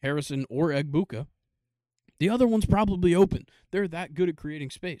Harrison or Egbuka, the other one's probably open. They're that good at creating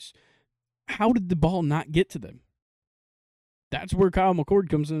space. How did the ball not get to them? That's where Kyle McCord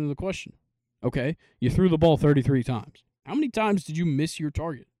comes into the question. Okay, you threw the ball 33 times. How many times did you miss your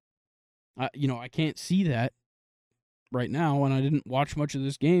target? I can't see that right now, and I didn't watch much of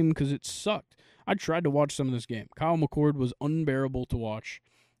this game because it sucked. I tried to watch some of this game. Kyle McCord was unbearable to watch.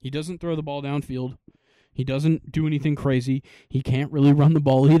 He doesn't throw the ball downfield. He doesn't do anything crazy. He can't really run the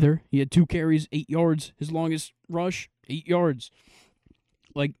ball either. He had 2 carries, 8 yards. His longest rush, 8 yards.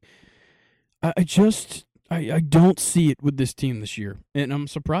 I don't see it with this team this year, and I'm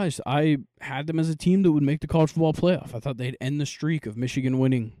surprised. I had them as a team that would make the college football playoff. I thought they'd end the streak of Michigan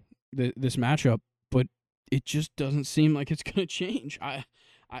winning this matchup, but it just doesn't seem like it's going to change. I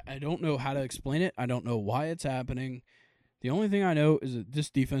don't know how to explain it. I don't know why it's happening. The only thing I know is that this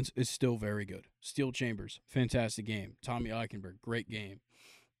defense is still very good. Steel Chambers, fantastic game. Tommy Eichenberg, great game.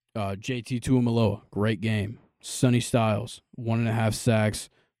 JT Tuimoloau, great game. Sonny Styles, 1.5 sacks.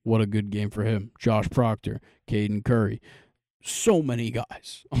 What a good game for him. Josh Proctor, Caden Curry. So many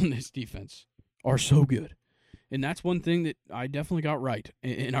guys on this defense are so good. And that's one thing that I definitely got right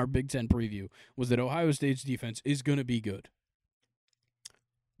in our Big Ten preview, was that Ohio State's defense is going to be good.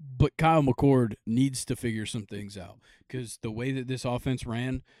 But Kyle McCord needs to figure some things out, because the way that this offense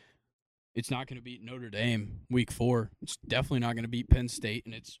ran, it's not going to beat Notre Dame week 4. It's definitely not going to beat Penn State,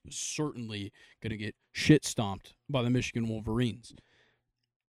 and it's certainly going to get shit stomped by the Michigan Wolverines.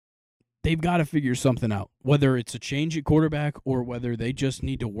 They've got to figure something out, whether it's a change at quarterback or whether they just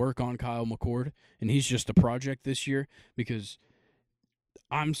need to work on Kyle McCord, and he's just a project this year, because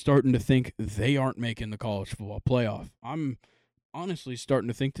I'm starting to think they aren't making the college football playoff. I'm honestly starting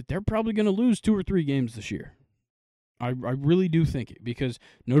to think that they're probably going to lose 2 or 3 games this year. I really do think it, because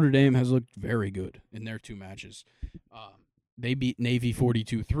Notre Dame has looked very good in their 2 matches. They beat Navy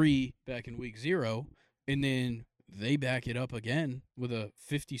 42-3 back in week 0, and then they back it up again with a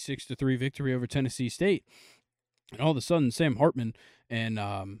 56-3 victory over Tennessee State. And all of a sudden, Sam Hartman and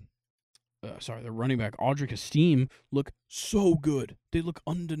the running back Audric Esteem look so good. They look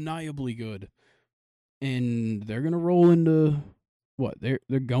undeniably good, and they're gonna roll into what? They're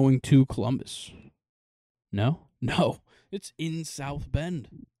going to Columbus. No, it's in South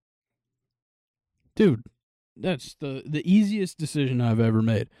Bend, dude. That's the easiest decision I've ever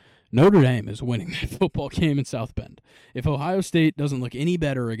made. Notre Dame is winning that football game in South Bend. If Ohio State doesn't look any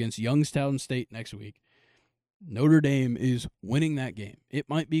better against Youngstown State next week, Notre Dame is winning that game. It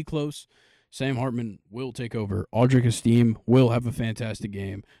might be close. Sam Hartman will take over. Audric Esteem will have a fantastic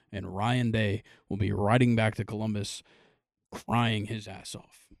game. And Ryan Day will be riding back to Columbus crying his ass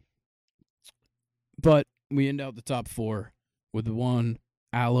off. But we end out the top four with the one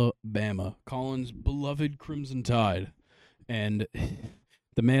Alabama, Colin's beloved Crimson Tide. And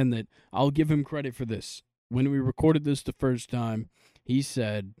the man that I'll give him credit for this. When we recorded this the first time, he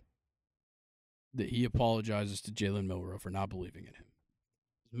said that he apologizes to Jalen Milroe for not believing in him.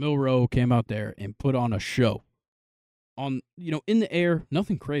 Milroe came out there and put on a show. In the air,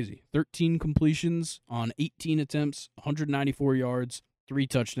 nothing crazy. 13 completions on 18 attempts, 194 yards, 3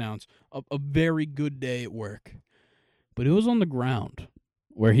 touchdowns. A very good day at work. But it was on the ground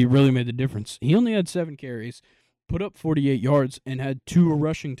where he really made the difference. He only had 7 carries, put up 48 yards, and had 2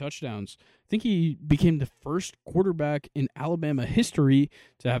 rushing touchdowns. I think he became the first quarterback in Alabama history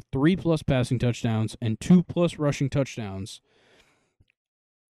to have 3+ passing touchdowns and 2+ rushing touchdowns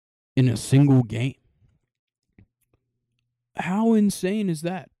in a single game. How insane is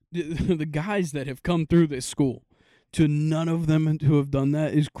that? The guys that have come through this school, to none of them who have done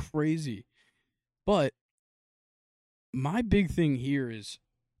that is crazy. But my big thing here is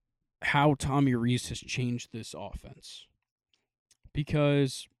how Tommy Rees has changed this offense.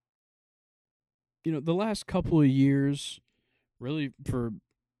 Because, the last couple of years, really for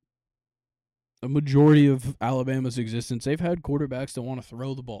a majority of Alabama's existence, they've had quarterbacks that want to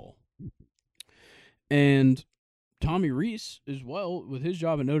throw the ball. And Tommy Rees, as well, with his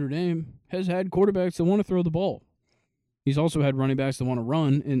job at Notre Dame, has had quarterbacks that want to throw the ball. He's also had running backs that want to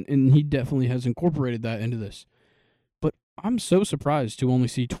run, and he definitely has incorporated that into this. But I'm so surprised to only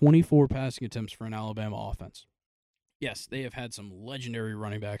see 24 passing attempts for an Alabama offense. Yes, they have had some legendary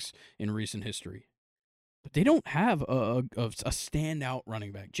running backs in recent history, but they don't have a standout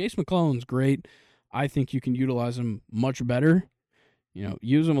running back. Jace McClellan's great. I think you can utilize him much better.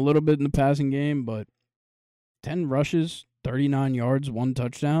 Use him a little bit in the passing game, but 10 rushes, 39 yards, 1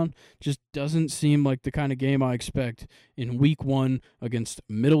 touchdown just doesn't seem like the kind of game I expect in week 1 against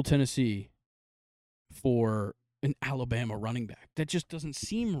Middle Tennessee for an Alabama running back. That just doesn't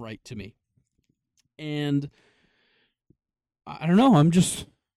seem right to me. And I don't know.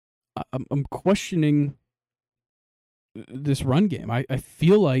 I'm questioning this run game. I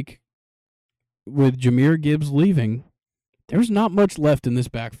feel like with Jahmyr Gibbs leaving, there's not much left in this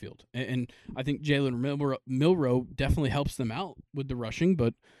backfield. And I think Jalen Milroe definitely helps them out with the rushing,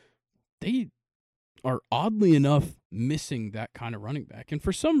 but they are oddly enough missing that kind of running back. And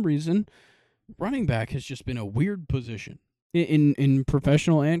for some reason, running back has just been a weird position in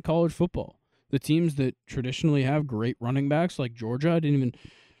professional and college football. The teams that traditionally have great running backs like Georgia, I didn't even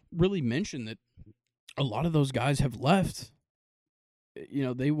really mention that a lot of those guys have left.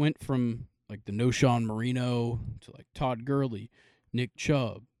 They went from like the Noshawn Marino to like Todd Gurley, Nick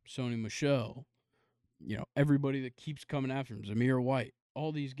Chubb, Sony Michel, everybody that keeps coming after him, Zamir White.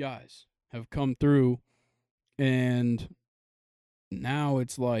 All these guys have come through, and now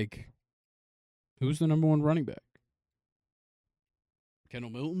it's like, who's the number 1 running back?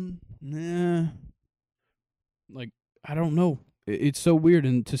 Kendall Milton? Nah. I don't know. It's so weird,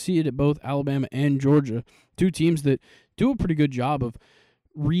 and to see it at both Alabama and Georgia, 2 teams that do a pretty good job of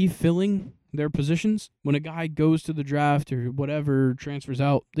refilling their positions. When a guy goes to the draft or whatever, transfers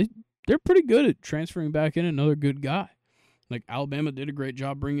out, they're pretty good at transferring back in another good guy. Like Alabama did a great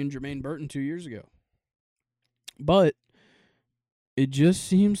job bringing Jermaine Burton 2 years ago. But it just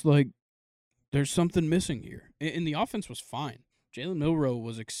seems like there's something missing here. And the offense was fine. Jalen Milroe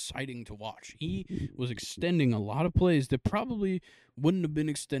was exciting to watch. He was extending a lot of plays that probably wouldn't have been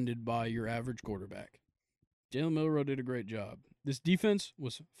extended by your average quarterback. Jalen Milroe did a great job. This defense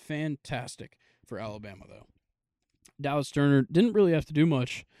was fantastic for Alabama, though. Dallas Turner didn't really have to do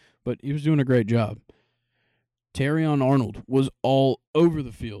much, but he was doing a great job. Terrion Arnold was all over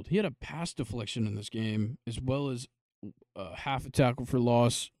the field. He had a pass deflection in this game, as well as half a tackle for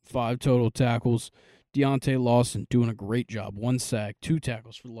loss, 5 total tackles. Deontay Lawson doing a great job. 1 sack, 2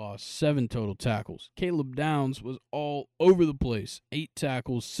 tackles for loss, 7 total tackles. Caleb Downs was all over the place. 8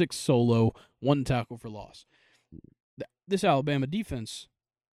 tackles, 6 solo, 1 tackle for loss. this Alabama defense,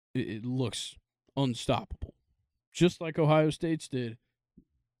 it looks unstoppable, just like Ohio State's did.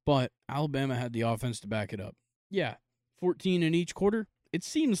 But Alabama had the offense to back it up. Yeah, 14 in each quarter. It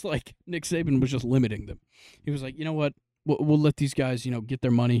seems like Nick Saban was just limiting them. He was like, you know what? We'll let these guys, get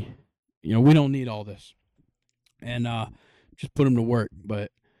their money. We don't need all this. And just put them to work.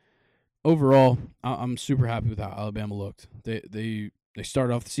 But overall, I'm super happy with how Alabama looked. They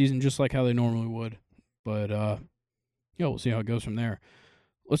started off the season just like how they normally would. But, we'll see how it goes from there.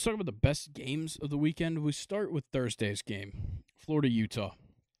 Let's talk about the best games of the weekend. We start with Thursday's game, Florida-Utah.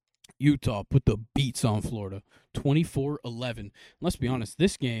 Utah put the beats on Florida, 24-11. Let's be honest,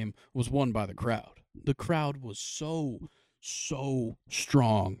 this game was won by the crowd. The crowd was so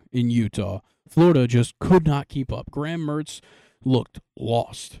strong in Utah. Florida just could not keep up. Graham Mertz looked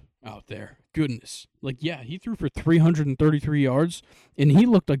lost out there. Goodness. He threw for 333 yards, and he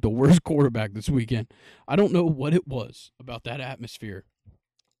looked like the worst quarterback this weekend. I don't know what it was about that atmosphere,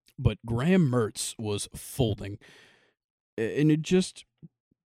 but Graham Mertz was folding. And it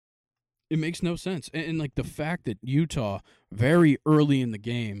makes no sense. And the fact that Utah, very early in the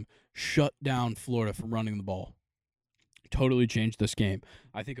game, shut down Florida from running the ball totally changed this game.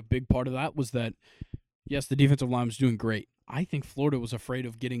 I think a big part of that was that, yes, the defensive line was doing great. I think Florida was afraid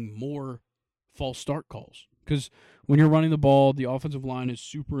of getting more false start calls. Because when you're running the ball, the offensive line is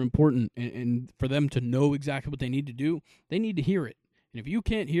super important. And for them to know exactly what they need to do, they need to hear it. And if you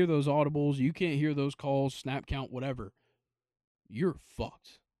can't hear those audibles, you can't hear those calls, snap count, whatever, you're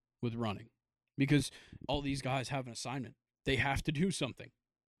fucked with running, because all these guys have an assignment. They have to do something,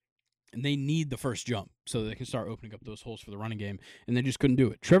 and they need the first jump so that they can start opening up those holes for the running game, and they just couldn't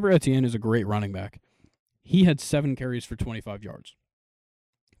do it. Trevor Etienne is a great running back. He had 7 carries for 25 yards.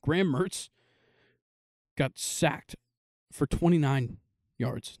 Graham Mertz got sacked for 29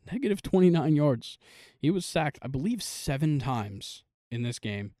 yards, negative 29 yards. He was sacked, I believe, 7 times in this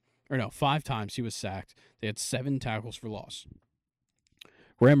game. Or no, 5 times he was sacked. They had 7 tackles for loss.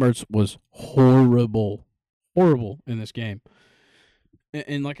 Graham Mertz was horrible in this game.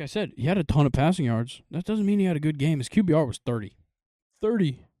 And like I said, he had a ton of passing yards. That doesn't mean he had a good game. His QBR was 30.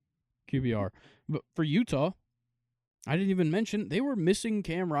 30 QBR. But for Utah, I didn't even mention, they were missing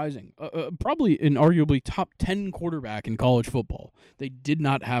Cam Rising. Probably an arguably top 10 quarterback in college football. They did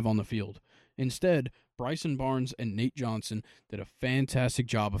not have on the field. Instead, Bryson Barnes and Nate Johnson did a fantastic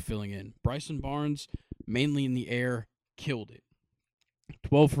job of filling in. Bryson Barnes, mainly in the air, killed it.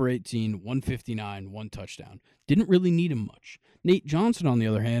 12 for 18, 159, 1 touchdown. Didn't really need him much. Nate Johnson, on the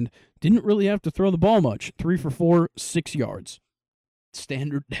other hand, didn't really have to throw the ball much. 3 for 4, 6 yards.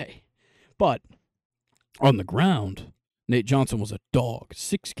 Standard day. But on the ground, Nate Johnson was a dog.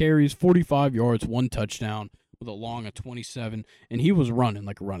 6 carries, 45 yards, 1 touchdown with a long of 27, and he was running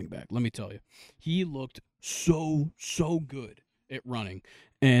like a running back. Let me tell you. He looked so good at running,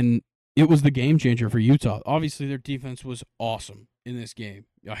 and it was the game changer for Utah. Obviously, their defense was awesome in this game.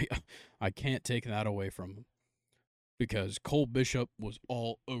 I can't take that away from them, because Cole Bishop was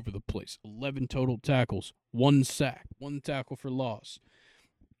all over the place. 11 total tackles, 1 sack, 1 tackle for loss.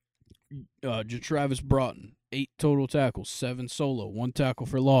 Travis Broughton, 8 total tackles, 7 solo, 1 tackle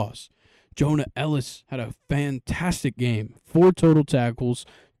for loss. Jonah Ellis had a fantastic game. 4 total tackles,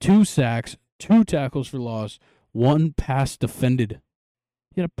 2 sacks, 2 tackles for loss, 1 pass defended.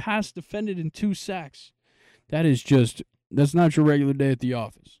 He had a pass defended and 2 sacks. That's not your regular day at the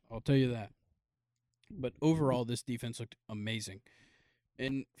office. I'll tell you that. But overall, this defense looked amazing.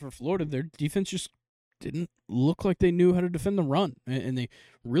 And for Florida, their defense just didn't look like they knew how to defend the run. And they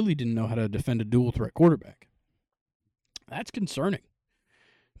really didn't know how to defend a dual threat quarterback. That's concerning.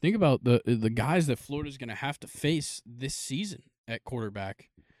 Think about the guys that Florida's going to have to face this season at quarterback.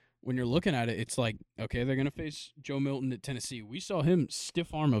 When you're looking at it, it's like, okay, they're going to face Joe Milton at Tennessee. We saw him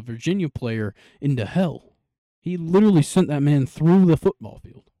stiff arm a Virginia player into hell. He literally sent that man through the football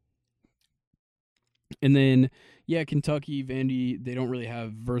field. And then, yeah, Kentucky, Vandy, they don't really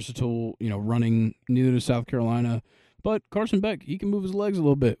have versatile, running, neither does South Carolina. But Carson Beck, he can move his legs a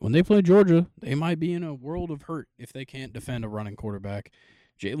little bit. When they play Georgia, they might be in a world of hurt if they can't defend a running quarterback.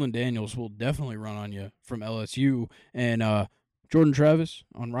 Jalen Daniels will definitely run on you from LSU. And Jordan Travis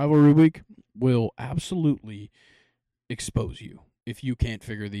on Rivalry Week will absolutely expose you if you can't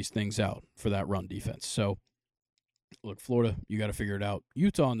figure these things out for that run defense. So, look, Florida, you got to figure it out.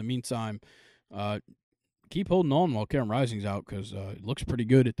 Utah, in the meantime, keep holding on while Cam Rising's out, because it looks pretty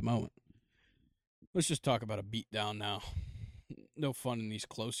good at the moment. Let's just talk about a beatdown now. No fun in these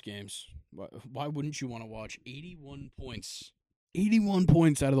close games. Why wouldn't you want to watch 81 points? 81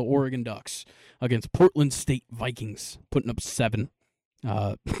 points out of the Oregon Ducks against Portland State Vikings, putting up 7.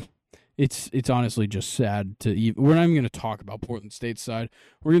 It's honestly just sad to even. We're not even going to talk about Portland State's side.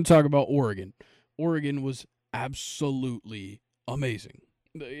 We're going to talk about Oregon. Oregon was absolutely amazing.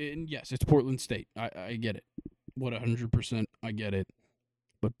 And yes, it's Portland State. I get it. 100%, I get it.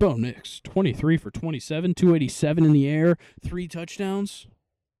 But Bo Nix, 23 for 27, 287 in the air, 3 touchdowns.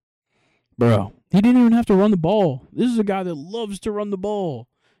 Bro, he didn't even have to run the ball. This is a guy that loves to run the ball.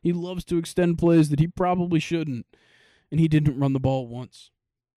 He loves to extend plays that he probably shouldn't. And he didn't run the ball once.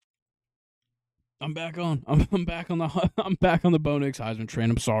 I'm back on. I'm back on the Bo Nix Heisman train.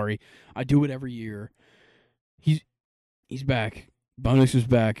 I'm sorry. I do it every year. He's back. Bo Nix is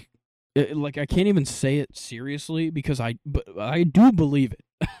back. I can't even say it seriously because I do believe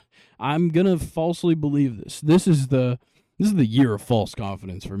it. I'm gonna falsely believe this. This is the year of false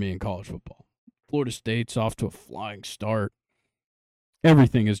confidence for me in college football. Florida State's off to a flying start.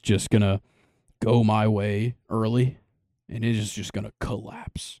 Everything is just gonna go my way early, and it is just gonna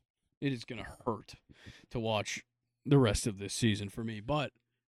collapse. It is going to hurt to watch the rest of this season for me. But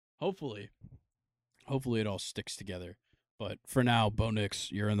hopefully it all sticks together. But for now, Bo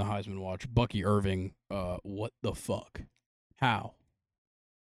Nix, you're in the Heisman watch. Bucky Irving, what the fuck? How?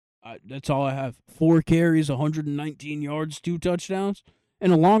 That's all I have. 4 carries, 119 yards, 2 touchdowns,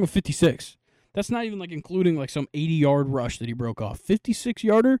 and a long of 56. That's not even including some 80-yard rush that he broke off.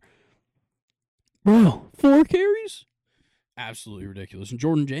 56-yarder? Bro, 4 carries? Absolutely ridiculous. And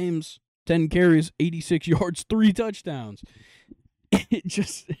Jordan James, 10 carries, 86 yards, 3 touchdowns.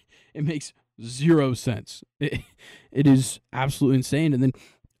 It makes zero sense. It is absolutely insane. And then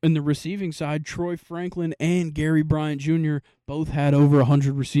in the receiving side, Troy Franklin and Gary Bryant Jr. both had over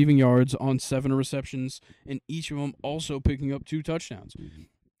 100 receiving yards on 7 receptions, and each of them also picking up 2 touchdowns.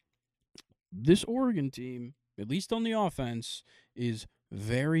 This Oregon team, at least on the offense, is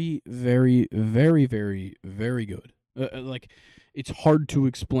very, very, very, very, very good. It's hard to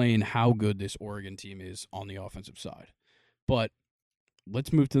explain how good this Oregon team is on the offensive side. But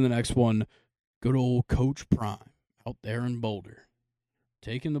let's move to the next one. Good old Coach Prime out there in Boulder,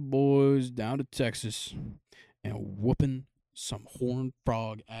 taking the boys down to Texas and whooping some Horned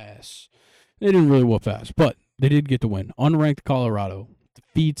Frog ass. They didn't really whoop ass, but they did get the win. Unranked Colorado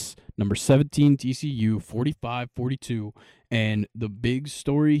defeats number 17 TCU 45-42. And the big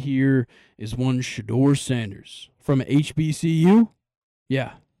story here is one Shedeur Sanders from HBCU.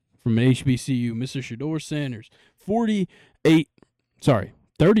 Yeah, from an HBCU, Mr. Shedeur Sanders.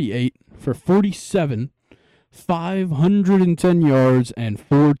 38 for 47, 510 yards, and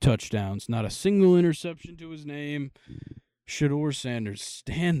 4 touchdowns. Not a single interception to his name. Shedeur Sanders,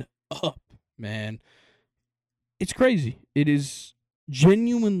 stand up, man. It's crazy. It is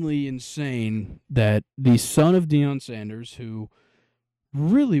genuinely insane that the son of Deion Sanders, who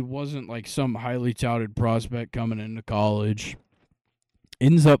really wasn't some highly touted prospect coming into college,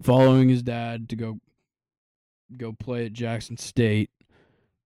 ends up following his dad to go play at Jackson State,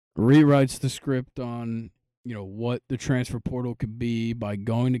 rewrites the script on what the transfer portal could be by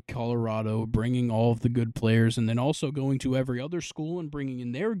going to Colorado, bringing all of the good players, and then also going to every other school and bringing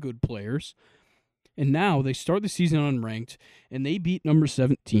in their good players. And now they start the season unranked, and they beat number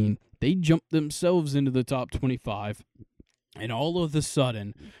 17. They jump themselves into the top 25, and all of a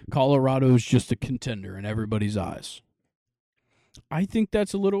sudden, Colorado is just a contender in everybody's eyes. I think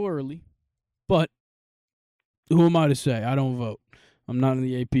that's a little early, but who am I to say? I don't vote. I'm not in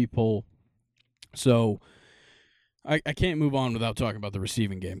the AP poll. So I can't move on without talking about the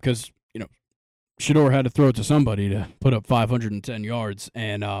receiving game because, Shedeur had to throw it to somebody to put up 510 yards,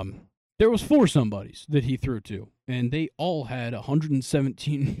 and there was 4 somebodies that he threw to, and they all had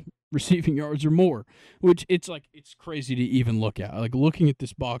 117 receiving yards or more, which it's crazy to even look at. Looking at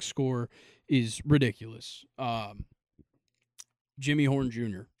this box score is ridiculous. Jimmy Horn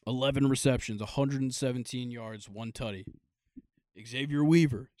Jr., 11 receptions, 117 yards, 1 tutty. Xavier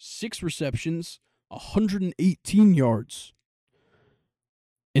Weaver, 6 receptions, 118 yards.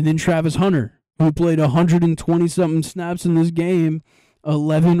 And then Travis Hunter, who played 120-something snaps in this game,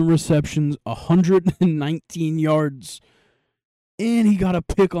 11 receptions, 119 yards, and he got a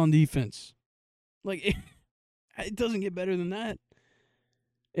pick on defense. It doesn't get better than that.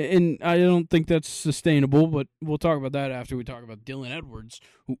 And I don't think that's sustainable, but we'll talk about that after we talk about Dylan Edwards,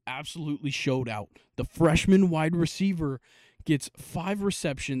 who absolutely showed out. The freshman wide receiver gets 5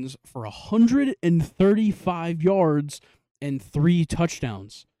 receptions for 135 yards and 3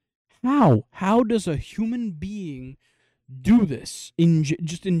 touchdowns. How? How does a human being do this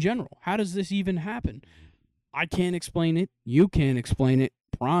just in general? How does this even happen? I can't explain it. You can't explain it.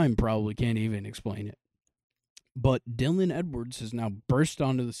 Prime probably can't even explain it. But Dylan Edwards has now burst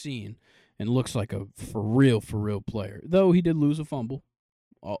onto the scene and looks like a for real player. Though he did lose a fumble.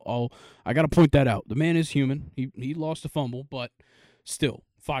 I got to point that out. The man is human. He lost a fumble, but still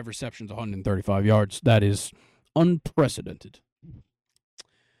 5 receptions, 135 yards. That is unprecedented.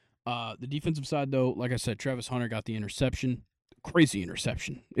 The defensive side, though, like I said, Travis Hunter got the interception. Crazy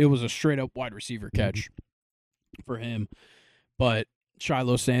interception. It was a straight-up wide receiver catch for him. But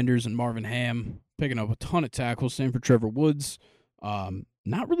Shiloh Sanders and Marvin Ham picking up a ton of tackles. Same for Trevor Woods.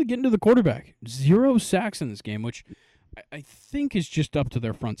 Not really getting to the quarterback. 0 sacks in this game, which I think is just up to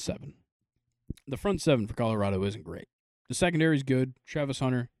their front seven. The front seven for Colorado isn't great. The secondary is good. Travis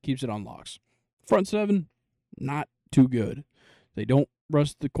Hunter keeps it on locks. Front seven, not too good. They don't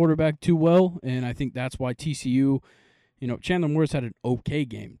rush the quarterback too well, and I think that's why TCU, Chandler Morris had an okay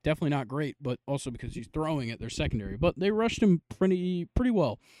game. Definitely not great, but also because he's throwing at their secondary. But they rushed him pretty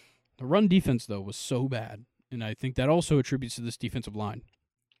well. The run defense, though, was so bad, and I think that also attributes to this defensive line.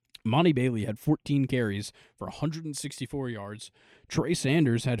 Monty Bailey had 14 carries for 164 yards. Trey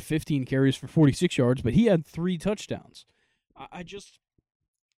Sanders had 15 carries for 46 yards, but he had 3 touchdowns. I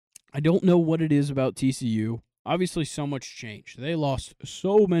don't know what it is about TCU. Obviously, so much changed. They lost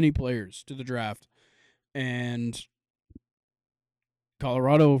so many players to the draft, and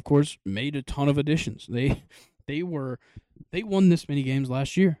Colorado, of course, made a ton of additions. They won this many games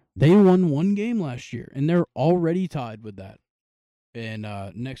last year. They won 1 game last year, and they're already tied with that. And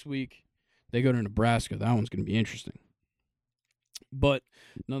next week, they go to Nebraska. That one's going to be interesting. But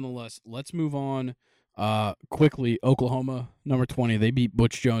nonetheless, let's move on quickly. Oklahoma, number 20. They beat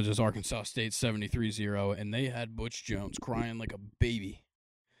Butch Jones' Arkansas State 73-0, and they had Butch Jones crying like a baby.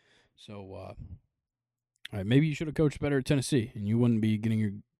 So, all right, maybe you should have coached better at Tennessee, and you wouldn't be getting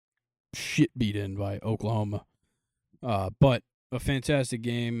your shit beat in by Oklahoma. But a fantastic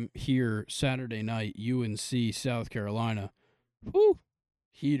game here Saturday night, UNC, South Carolina. Whew,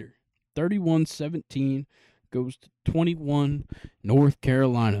 heater. 31-17 goes to 21, North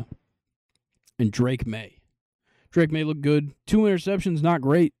Carolina. And Drake May. Drake May looked good. 2 interceptions, not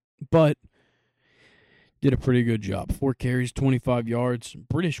great, but did a pretty good job. 4 carries, 25 yards.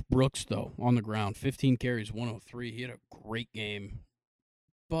 British Brooks, though, on the ground. 15 carries, 103. He had a great game.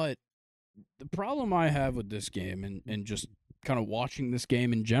 But the problem I have with this game and just kind of watching this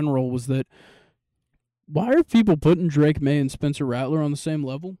game in general was that why are people putting Drake May and Spencer Rattler on the same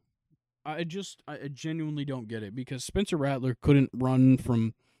level? I genuinely don't get it, because Spencer Rattler couldn't run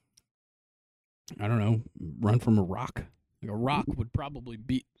from a rock. Like a rock would probably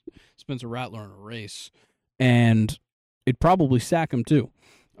beat Spencer Rattler in a race, and it'd probably sack him too.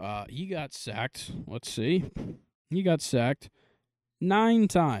 He got sacked. Let's see. He got sacked 9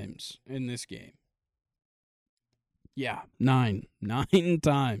 times in this game. Yeah, 9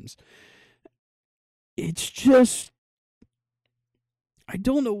 times. It's just, I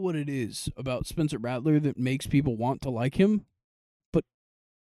don't know what it is about Spencer Rattler that makes people want to like him, but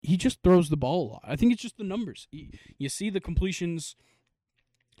he just throws the ball a lot. I think it's just the numbers. You see the completions,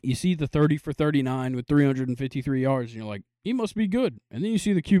 you see the 30 for 39 with 353 yards, and you're like, he must be good. And then you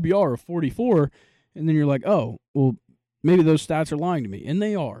see the QBR of 44, and then you're like, oh, well, maybe those stats are lying to me. And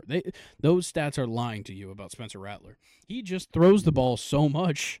they are. Those stats are lying to you about Spencer Rattler. He just throws the ball so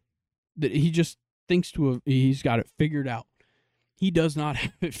much that he just thinks he's got it figured out. He does not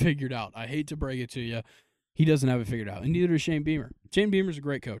have it figured out. I hate to break it to you. He doesn't have it figured out. And neither does Shane Beamer. Shane Beamer's a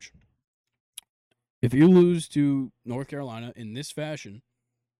great coach. If you lose to North Carolina in this fashion,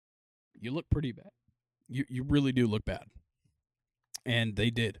 you look pretty bad. You really do look bad. And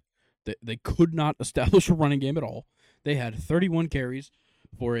they did. They could not establish a running game at all. They had 31 carries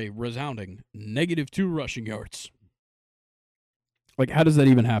for a resounding -2 rushing yards. Like, how does that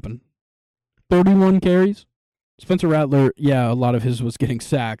even happen? 31 carries? Spencer Rattler, yeah, a lot of his was getting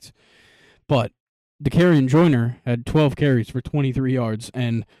sacked, but DeCarrion Joyner had 12 carries for 23 yards,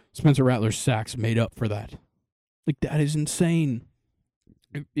 and Spencer Rattler's sacks made up for that. Like, that is insane.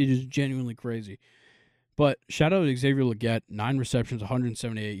 It is genuinely crazy. But shout out to Xavier Legette, 9 receptions,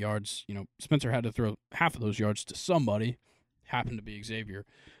 178 yards. Spencer had to throw half of those yards to somebody. Happened to be Xavier.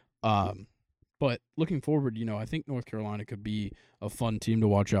 But looking forward, I think North Carolina could be a fun team to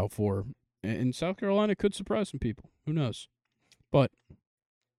watch out for. And South Carolina could surprise some people. Who knows? But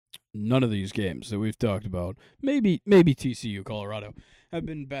none of these games that we've talked about, maybe TCU, Colorado, have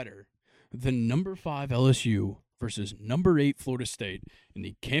been better than number 5 LSU versus number 8 Florida State in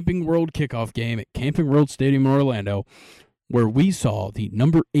the Camping World kickoff game at Camping World Stadium in Orlando, where we saw the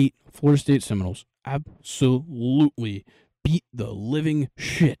number 8 Florida State Seminoles absolutely beat the living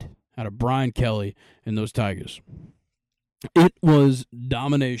shit out of Brian Kelly and those Tigers. It was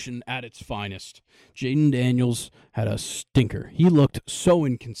domination at its finest. Jaden Daniels had a stinker. He looked so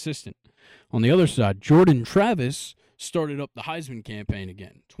inconsistent. On the other side, Jordan Travis started up the Heisman campaign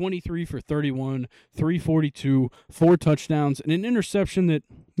again. 23 for 31, 342, 4 touchdowns, and an interception that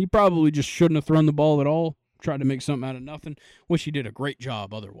he probably just shouldn't have thrown the ball at all. Tried to make something out of nothing, which he did a great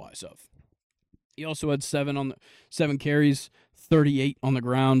job otherwise of. He also had 7 carries, 38 on the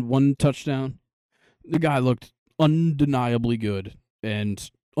ground, 1 touchdown. The guy looked undeniably good and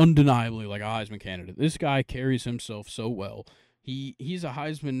undeniably like a Heisman candidate. This guy carries himself so well. He's a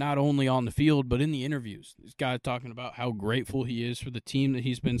Heisman not only on the field, but in the interviews. This guy talking about how grateful he is for the team that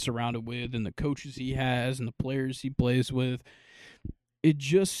he's been surrounded with and the coaches he has and the players he plays with. It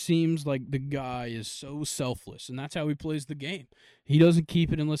just seems like the guy is so selfless, and that's how he plays the game. He doesn't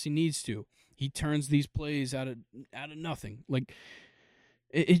keep it unless he needs to. He turns these plays out of nothing. Like,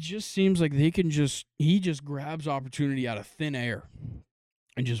 it just seems like he just grabs opportunity out of thin air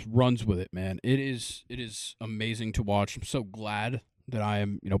and just runs with it, man. It is amazing to watch. I'm so glad that I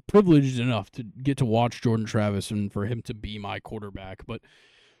am, privileged enough to get to watch Jordan Travis and for him to be my quarterback. But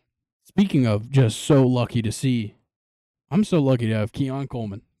speaking of just so lucky to see, I'm so lucky to have Keon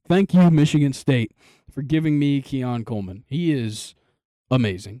Coleman. Thank you, Michigan State, for giving me Keon Coleman. He is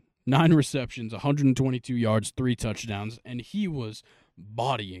amazing. 9 receptions, 122 yards, 3 touchdowns, and he was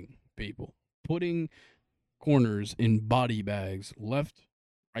bodying people, putting corners in body bags left,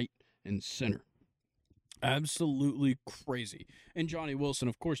 right, and center. Absolutely crazy. And Johnny Wilson,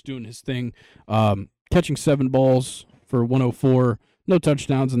 of course, doing his thing, catching 7 balls for 104. No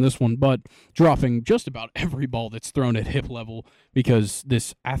touchdowns in this one, but dropping just about every ball that's thrown at hip level because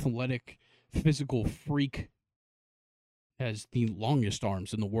this athletic, physical freak has the longest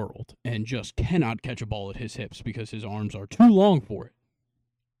arms in the world and just cannot catch a ball at his hips because his arms are too long for it.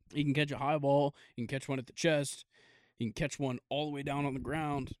 He can catch a high ball, he can catch one at the chest, he can catch one all the way down on the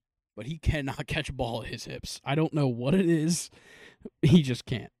ground, but he cannot catch a ball at his hips. I don't know what it is. He just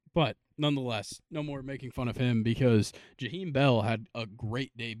can't. But nonetheless, no more making fun of him because Jaheim Bell had a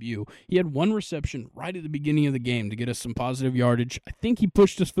great debut. He had 1 reception right at the beginning of the game to get us some positive yardage. I think he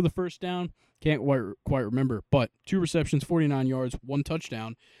pushed us for the first down. Can't quite remember. But 2 receptions, 49 yards, 1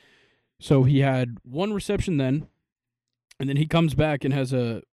 touchdown. So he had 1 reception then, and then he comes back and has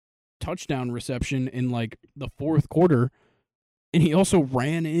a touchdown reception in like the 4th quarter, and he also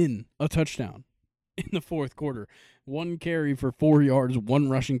ran in a touchdown in the 4th quarter. 1 carry for 4 yards, 1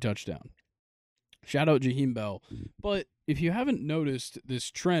 rushing touchdown. Shout out Jaheim Bell. But if you haven't noticed this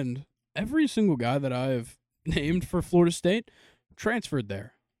trend, every single guy that I've named for Florida State transferred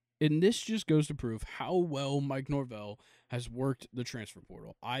there. And this just goes to prove how well Mike Norvell has worked the transfer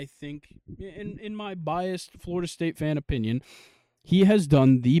portal. I think, in my biased Florida State fan opinion, he has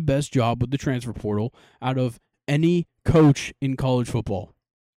done the best job with the transfer portal out of any coach in college football.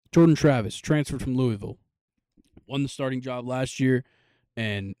 Jordan Travis transferred from Louisville. Won the starting job last year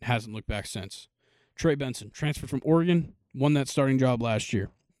and hasn't looked back since. Trey Benson transferred from Oregon, won that starting job last year.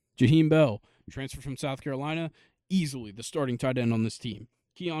 Jaheim Bell transferred from South Carolina, easily the starting tight end on this team.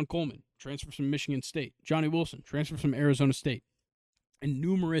 Keon Coleman transferred from Michigan State. Johnny Wilson transferred from Arizona State. And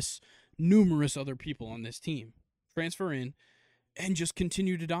numerous other people on this team transfer in and just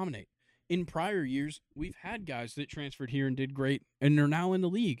continue to dominate. In prior years, we've had guys that transferred here and did great, and they're now in the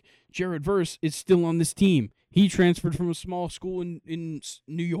league. Jared Verse is still on this team. He transferred from a small school in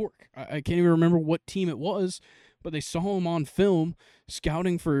New York. I can't even remember what team it was, but they saw him on film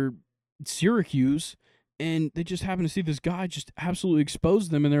scouting for Syracuse, and they just happened to see this guy just absolutely expose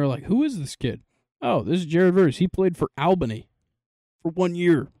them, and they're like, who is this kid? Oh, this is Jared Verse. He played for Albany for 1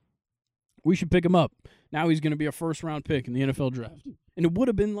 year. We should pick him up. Now he's going to be a first-round pick in the NFL draft. And it would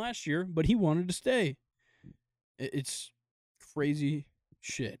have been last year, but he wanted to stay. It's crazy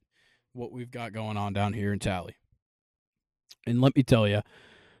shit what we've got going on down here in Tally. And let me tell you,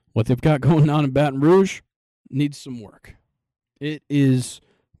 what they've got going on in Baton Rouge needs some work. It is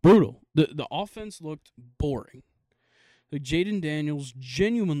brutal. The offense looked boring. Like Jaden Daniels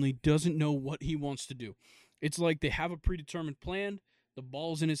genuinely doesn't know what he wants to do. It's like they have a predetermined plan, the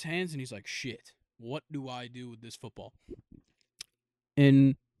ball's in his hands, and he's like, shit, what do I do with this football?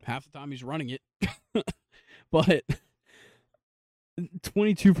 And half the time he's running it. But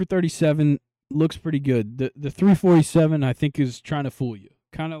 22 for 37 looks pretty good. The 347, I think, is trying to fool you.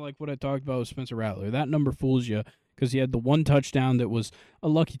 Kind of like what I talked about with Spencer Rattler. That number fools you because he had the 1 touchdown that was a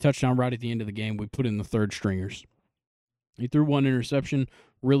lucky touchdown right at the end of the game. We put in the 3rd stringers. He threw 1 interception,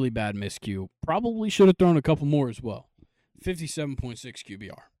 really bad miscue. Probably should have thrown a couple more as well. 57.6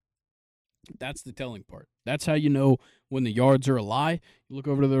 QBR. That's the telling part. That's how you know when the yards are a lie. You look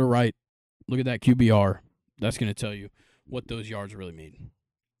over to the right, look at that QBR. That's going to tell you what those yards really mean.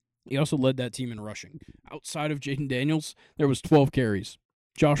 He also led that team in rushing. Outside of Jaden Daniels, there was 12 carries.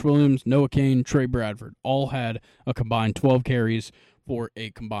 Josh Williams, Noah Cain, Trey Bradford all had a combined 12 carries for a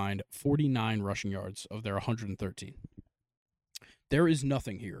combined 49 rushing yards of their 113. There is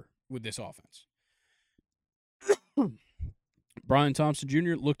nothing here with this offense. Brian Thompson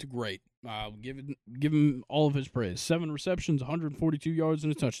Jr. looked great. Give him all of his praise. 7 receptions, 142 yards,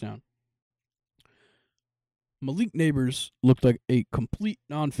 and a touchdown. Malik Nabers looked like a complete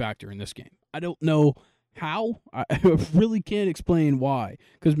non-factor in this game. I don't know how. I really can't explain why.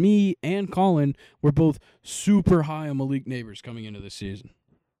 Because me and Colin were both super high on Malik Nabers coming into this season.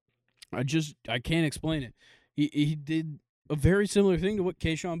 I can't explain it. He did a very similar thing to what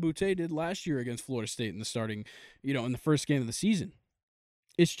Kayshon Boutte did last year against Florida State in the starting, in the first game of the season.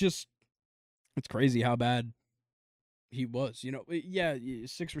 It's crazy how bad he was.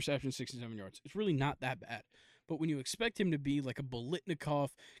 6 receptions, 67 yards. It's really not that bad. But when you expect him to be like a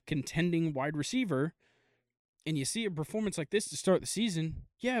Biletnikoff contending wide receiver, and you see a performance like this to start the season,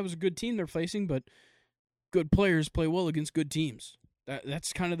 yeah, it was a good team they're facing, but good players play well against good teams.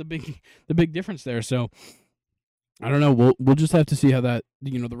 That's kind of the big difference there. So I don't know. We'll just have to see how that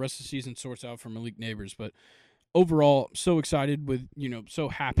the rest of the season sorts out for Malik Nabers. But overall, so excited with so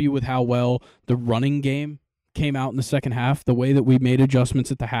happy with how well the running game came out in the second half. The way that we made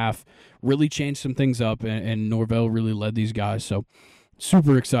adjustments at the half really changed some things up, and Norvell really led these guys. So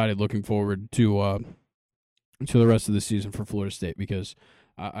super excited, looking forward to the rest of the season for Florida State, because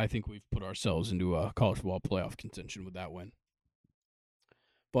I think we've put ourselves into a college football playoff contention with that win.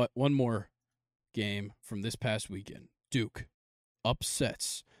 But one more game from this past weekend. Duke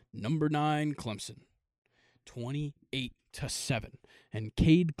upsets number 9 Clemson 28-7, and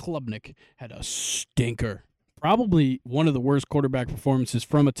Cade Klubnik had a stinker. Probably one of the worst quarterback performances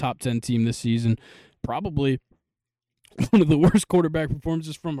from a top 10 team this season. Probably one of the worst quarterback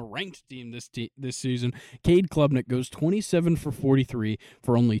performances from a ranked team this season. Cade Klubnik goes 27 for 43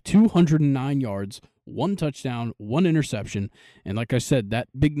 for only 209 yards, 1 touchdown, 1 interception. And like I said, that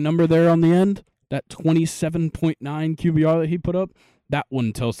big number there on the end, that 27.9 QBR that he put up, that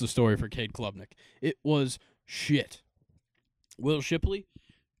one tells the story for Cade Klubnik. It was shit. Will Shipley,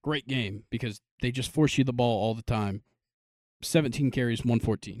 great game, because they just force you the ball all the time. 17 carries,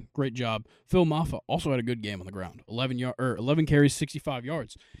 114. Great job. Phil Maffa also had a good game on the ground. 11 carries, 65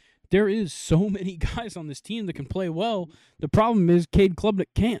 yards. There is so many guys on this team that can play well. The problem is Cade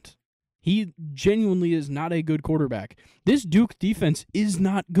Klubnik can't. He genuinely is not a good quarterback. This Duke defense is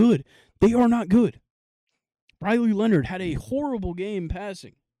not good. They are not good. Riley Leonard had a horrible game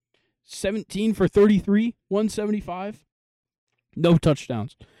passing. 17 for 33, 175. No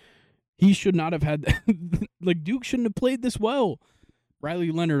touchdowns. He should not have had that. Duke shouldn't have played this well. Riley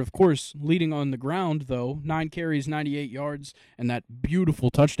Leonard, of course, leading on the ground, though. 9 carries, 98 yards, and that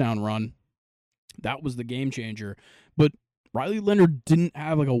beautiful touchdown run. That was the game changer. But Riley Leonard didn't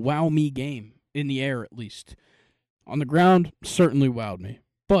have a wow me game, in the air at least. On the ground, certainly wowed me.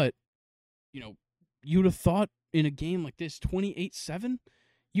 But, you'd have thought in a game like this, 28-7,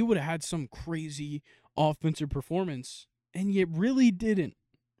 you would have had some crazy offensive performance, and you really didn't.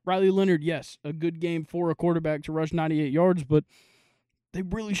 Riley Leonard, yes, a good game for a quarterback to rush 98 yards, but they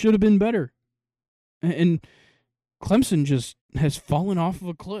really should have been better. And Clemson just has fallen off of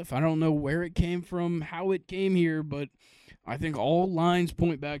a cliff. I don't know where it came from, how it came here, but I think all lines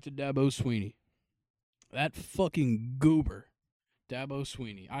point back to Dabo Swinney. That fucking goober, Dabo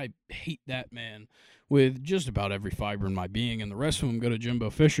Swinney. I hate that man with just about every fiber in my being, and the rest of them go to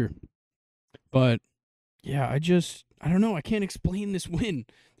Jimbo Fisher. But, yeah, I don't know. I can't explain this win.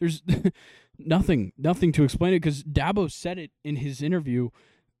 There's nothing to explain it, because Dabo said it in his interview.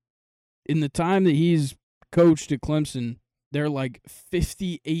 In the time that he's coached at Clemson, they're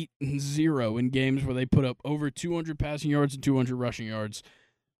 58-0 in games where they put up over 200 passing yards and 200 rushing yards.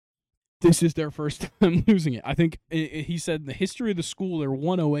 This is their first time losing it. I think he said in the history of the school, they're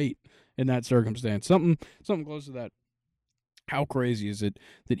 108 in that circumstance. Something close to that. How crazy is it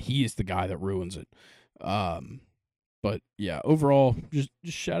that he is the guy that ruins it? But yeah, overall, just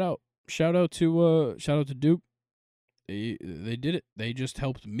shout out to Duke. They did it. They just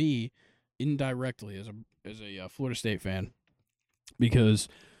helped me indirectly as a Florida State fan, because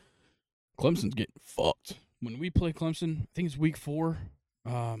Clemson's getting fucked. When we play Clemson, I think it's week 4.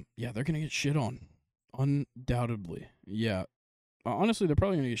 Yeah, they're gonna get shit on, undoubtedly. Yeah, honestly, they're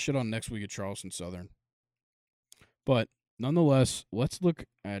probably gonna get shit on next week at Charleston Southern. But nonetheless, let's look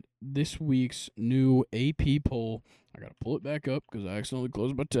at this week's new AP poll. I got to pull it back up because I accidentally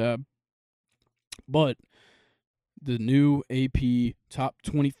closed my tab. But the new AP top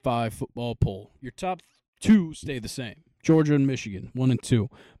 25 football poll. Your top 2 stay the same. Georgia and Michigan, 1 and 2.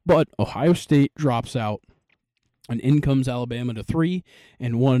 But Ohio State drops out. And in comes Alabama to 3,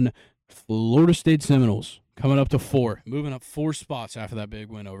 and one Florida State Seminoles coming up to 4, moving up 4 spots after that big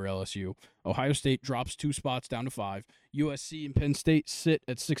win over LSU. Ohio State drops 2 spots down to 5. USC and Penn State sit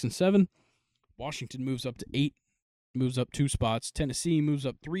at 6 and 7. Washington moves up to 8, moves up 2 spots. Tennessee moves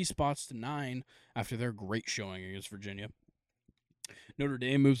up 3 spots to 9 after their great showing against Virginia. Notre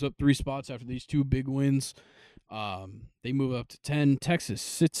Dame moves up 3 spots after these 2 big wins. They move up to 10. Texas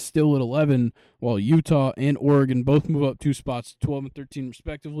sits still at 11, while Utah and Oregon both move up 2 spots to 12 and 13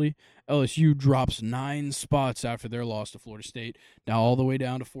 respectively. LSU drops 9 spots after their loss to Florida State, now all the way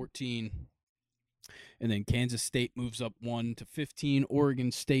down to 14. And then Kansas State moves up 1 to 15.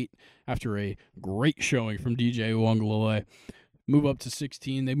 Oregon State, after a great showing from DJ Uiagalelei, move up to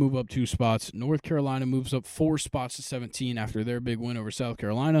 16. They move up 2 spots. North Carolina moves up 4 spots to 17 after their big win over South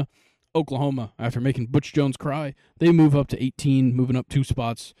Carolina. Oklahoma, after making Butch Jones cry, they move up to 18, moving up 2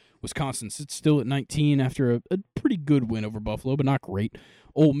 spots. Wisconsin sits still at 19 after a pretty good win over Buffalo, but not great.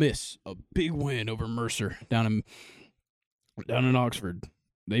 Ole Miss, a big win over Mercer down in Oxford.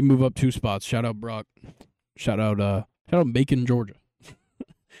 They move up 2 spots. Shout out Brock. Shout out Macon, Georgia.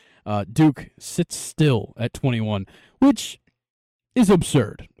 Duke sits still at 21, which is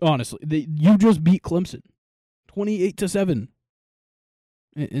absurd, honestly. You just beat Clemson 28-7.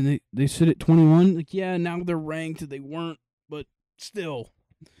 And they sit at 21. Like, yeah, now they're ranked. They weren't, but still.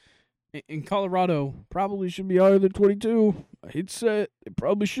 In Colorado, probably should be higher than 22. I hate to say it. They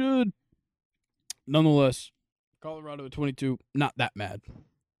probably should. Nonetheless, Colorado at 22, not that mad.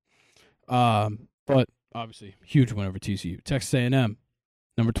 But obviously, huge win over TCU. Texas A&M,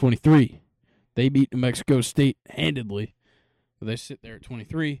 number 23. They beat New Mexico State handedly. But they sit there at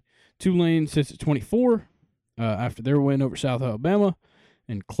 23. Tulane sits at 24 after their win over South Alabama.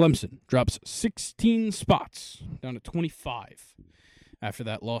 And Clemson drops 16 spots down to 25 after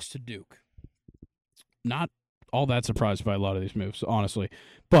that loss to Duke. Not all that surprised by a lot of these moves, honestly.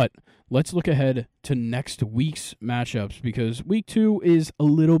 But let's look ahead to next week's matchups, because week 2 is a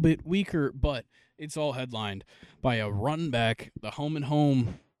little bit weaker, but it's all headlined by a run back. The home and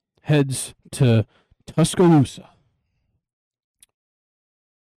home heads to Tuscaloosa.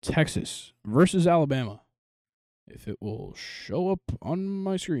 Texas versus Alabama. If it will show up on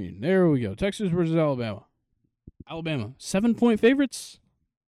my screen. There we go. Texas versus Alabama. Alabama, 7-point favorites?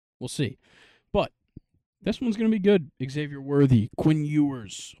 We'll see. But this one's going to be good. Xavier Worthy, Quinn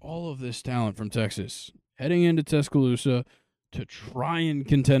Ewers, all of this talent from Texas heading into Tuscaloosa to try and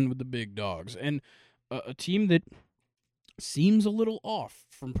contend with the big dogs. And a team that seems a little off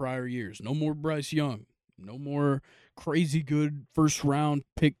from prior years. No more Bryce Young. No more crazy good first-round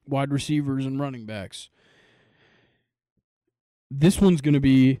pick wide receivers and running backs. This one's going to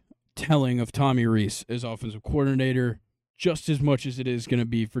be telling of Tommy Rees as offensive coordinator just as much as it is going to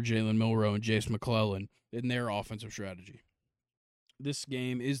be for Jalen Milroe and Jace McClellan in their offensive strategy. This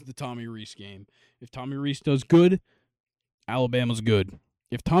game is the Tommy Rees game. If Tommy Rees does good, Alabama's good.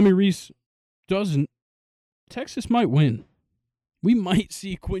 If Tommy Rees doesn't, Texas might win. We might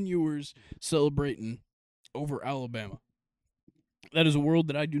see Quinn Ewers celebrating over Alabama. That is a world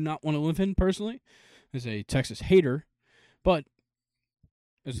that I do not want to live in personally as a Texas hater, but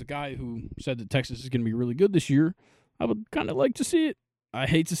as the guy who said that Texas is going to be really good this year, I would kind of like to see it. I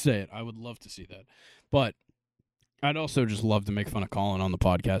hate to say it. I would love to see that. But I'd also just love to make fun of Colin on the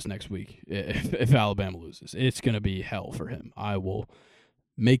podcast next week if Alabama loses. It's going to be hell for him. I will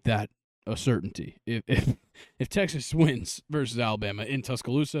make that a certainty. If Texas wins versus Alabama in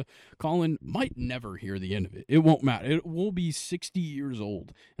Tuscaloosa, Colin might never hear the end of it. It won't matter. It will be 60 years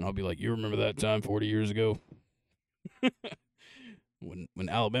old, and I'll be like, you remember that time 40 years ago? When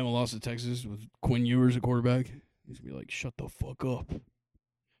Alabama lost to Texas with Quinn Ewers at quarterback, he's going to be like, shut the fuck up.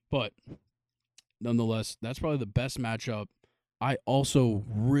 But nonetheless, that's probably the best matchup. I also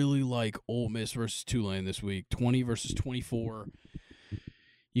really like Ole Miss versus Tulane this week, 20 versus 24.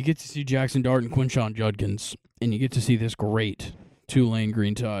 You get to see Jackson Dart and Quinshon Judkins, and you get to see this great Tulane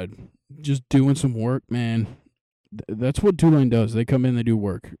Green Tide just doing some work, man. That's what Tulane does. They come in, they do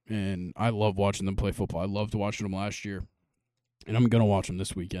work, and I love watching them play football. I loved watching them last year, and I'm going to watch them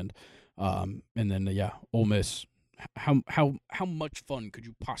this weekend. And then, Ole Miss. How much fun could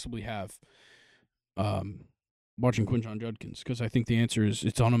you possibly have watching Quinshon Judkins? Because I think the answer is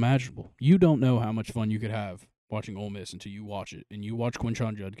it's unimaginable. You don't know how much fun you could have watching Ole Miss until you watch it, and you watch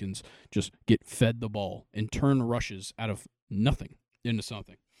Quinshon Judkins just get fed the ball and turn rushes out of nothing into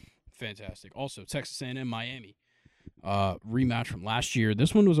something. Fantastic. Also, Texas A&M Miami rematch from last year.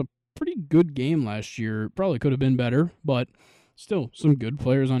 This one was a pretty good game last year. Probably could have been better, but still some good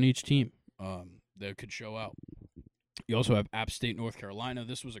players on each team that could show out. You also have App State, North Carolina.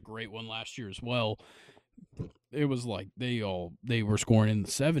 This was a great one last year as well. it was like they were scoring in the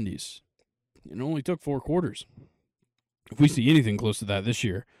 70s. It only took 4 quarters. If we see anything close to that this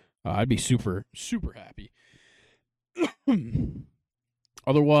year, I'd be super, super happy.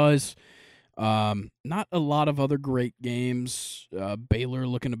 Otherwise, not a lot of other great games. Baylor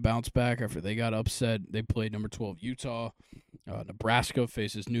looking to bounce back after they got upset. They played number 12 Utah. Nebraska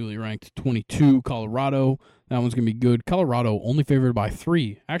faces newly ranked 22 Colorado. That one's going to be good. Colorado only favored by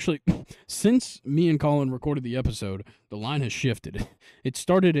 3. Actually, since me and Colin recorded the episode, the line has shifted. It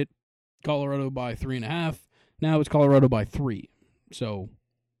started at Colorado by 3.5. Now it's Colorado by 3. So,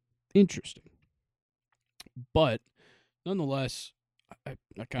 interesting. But, nonetheless, I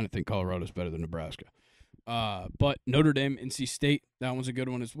kind of think Colorado's better than Nebraska. But Notre Dame, NC State, that one's a good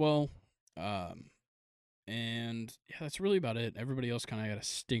one as well. And, yeah, that's really about it. Everybody else kind of got a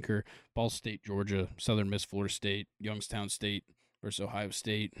stinker. Ball State, Georgia, Southern Miss, Florida State, Youngstown State versus Ohio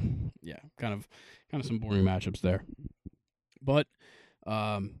State. Yeah, kind of some boring matchups there. But,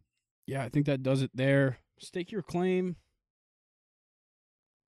 yeah, I think that does it there. Stake your claim.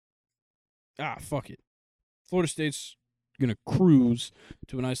 Fuck it. Florida State's going to cruise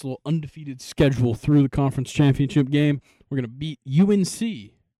to a nice little undefeated schedule through the conference championship game. We're going to beat UNC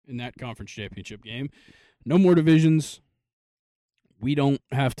in that conference championship game. No more divisions. We don't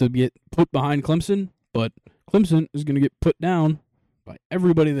have to get put behind Clemson, but Clemson is going to get put down by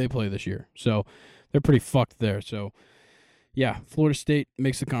everybody they play this year. So they're pretty fucked there. So, yeah, Florida State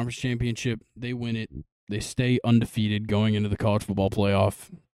makes the conference championship. They win it. They stay undefeated going into the college football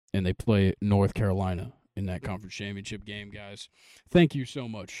playoff, and they play North Carolina in that conference championship game, guys. Thank you so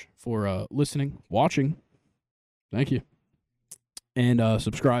much for listening, watching. Thank you. And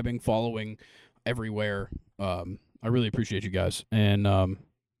subscribing, following everywhere. I really appreciate you guys. And,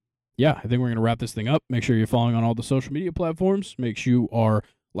 yeah, I think we're going to wrap this thing up. Make sure you're following on all the social media platforms. Make sure you are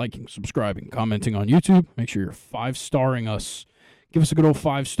liking, subscribing, commenting on YouTube. Make sure you're 5-starring us. Give us a good old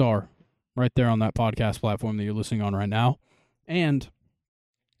 5-star right there on that podcast platform that you're listening on right now. And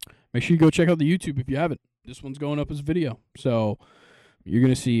make sure you go check out the YouTube if you haven't. This one's going up as a video. So you're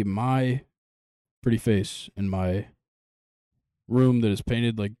going to see my pretty face in my room that is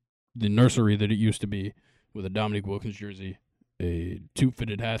painted like the nursery that it used to be, with a Dominique Wilkins jersey, 2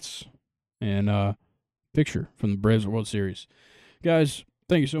 fitted hats, and a picture from the Braves World Series. Guys,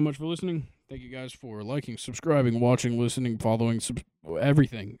 thank you so much for listening. Thank you guys for liking, subscribing, watching, listening, following,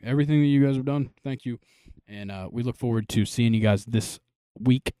 everything that you guys have done. Thank you. And we look forward to seeing you guys this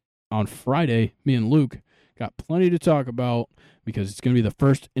week on Friday. Me and Luke got plenty to talk about because it's going to be the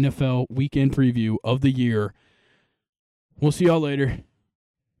first NFL weekend preview of the year. We'll see y'all later.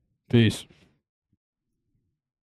 Peace.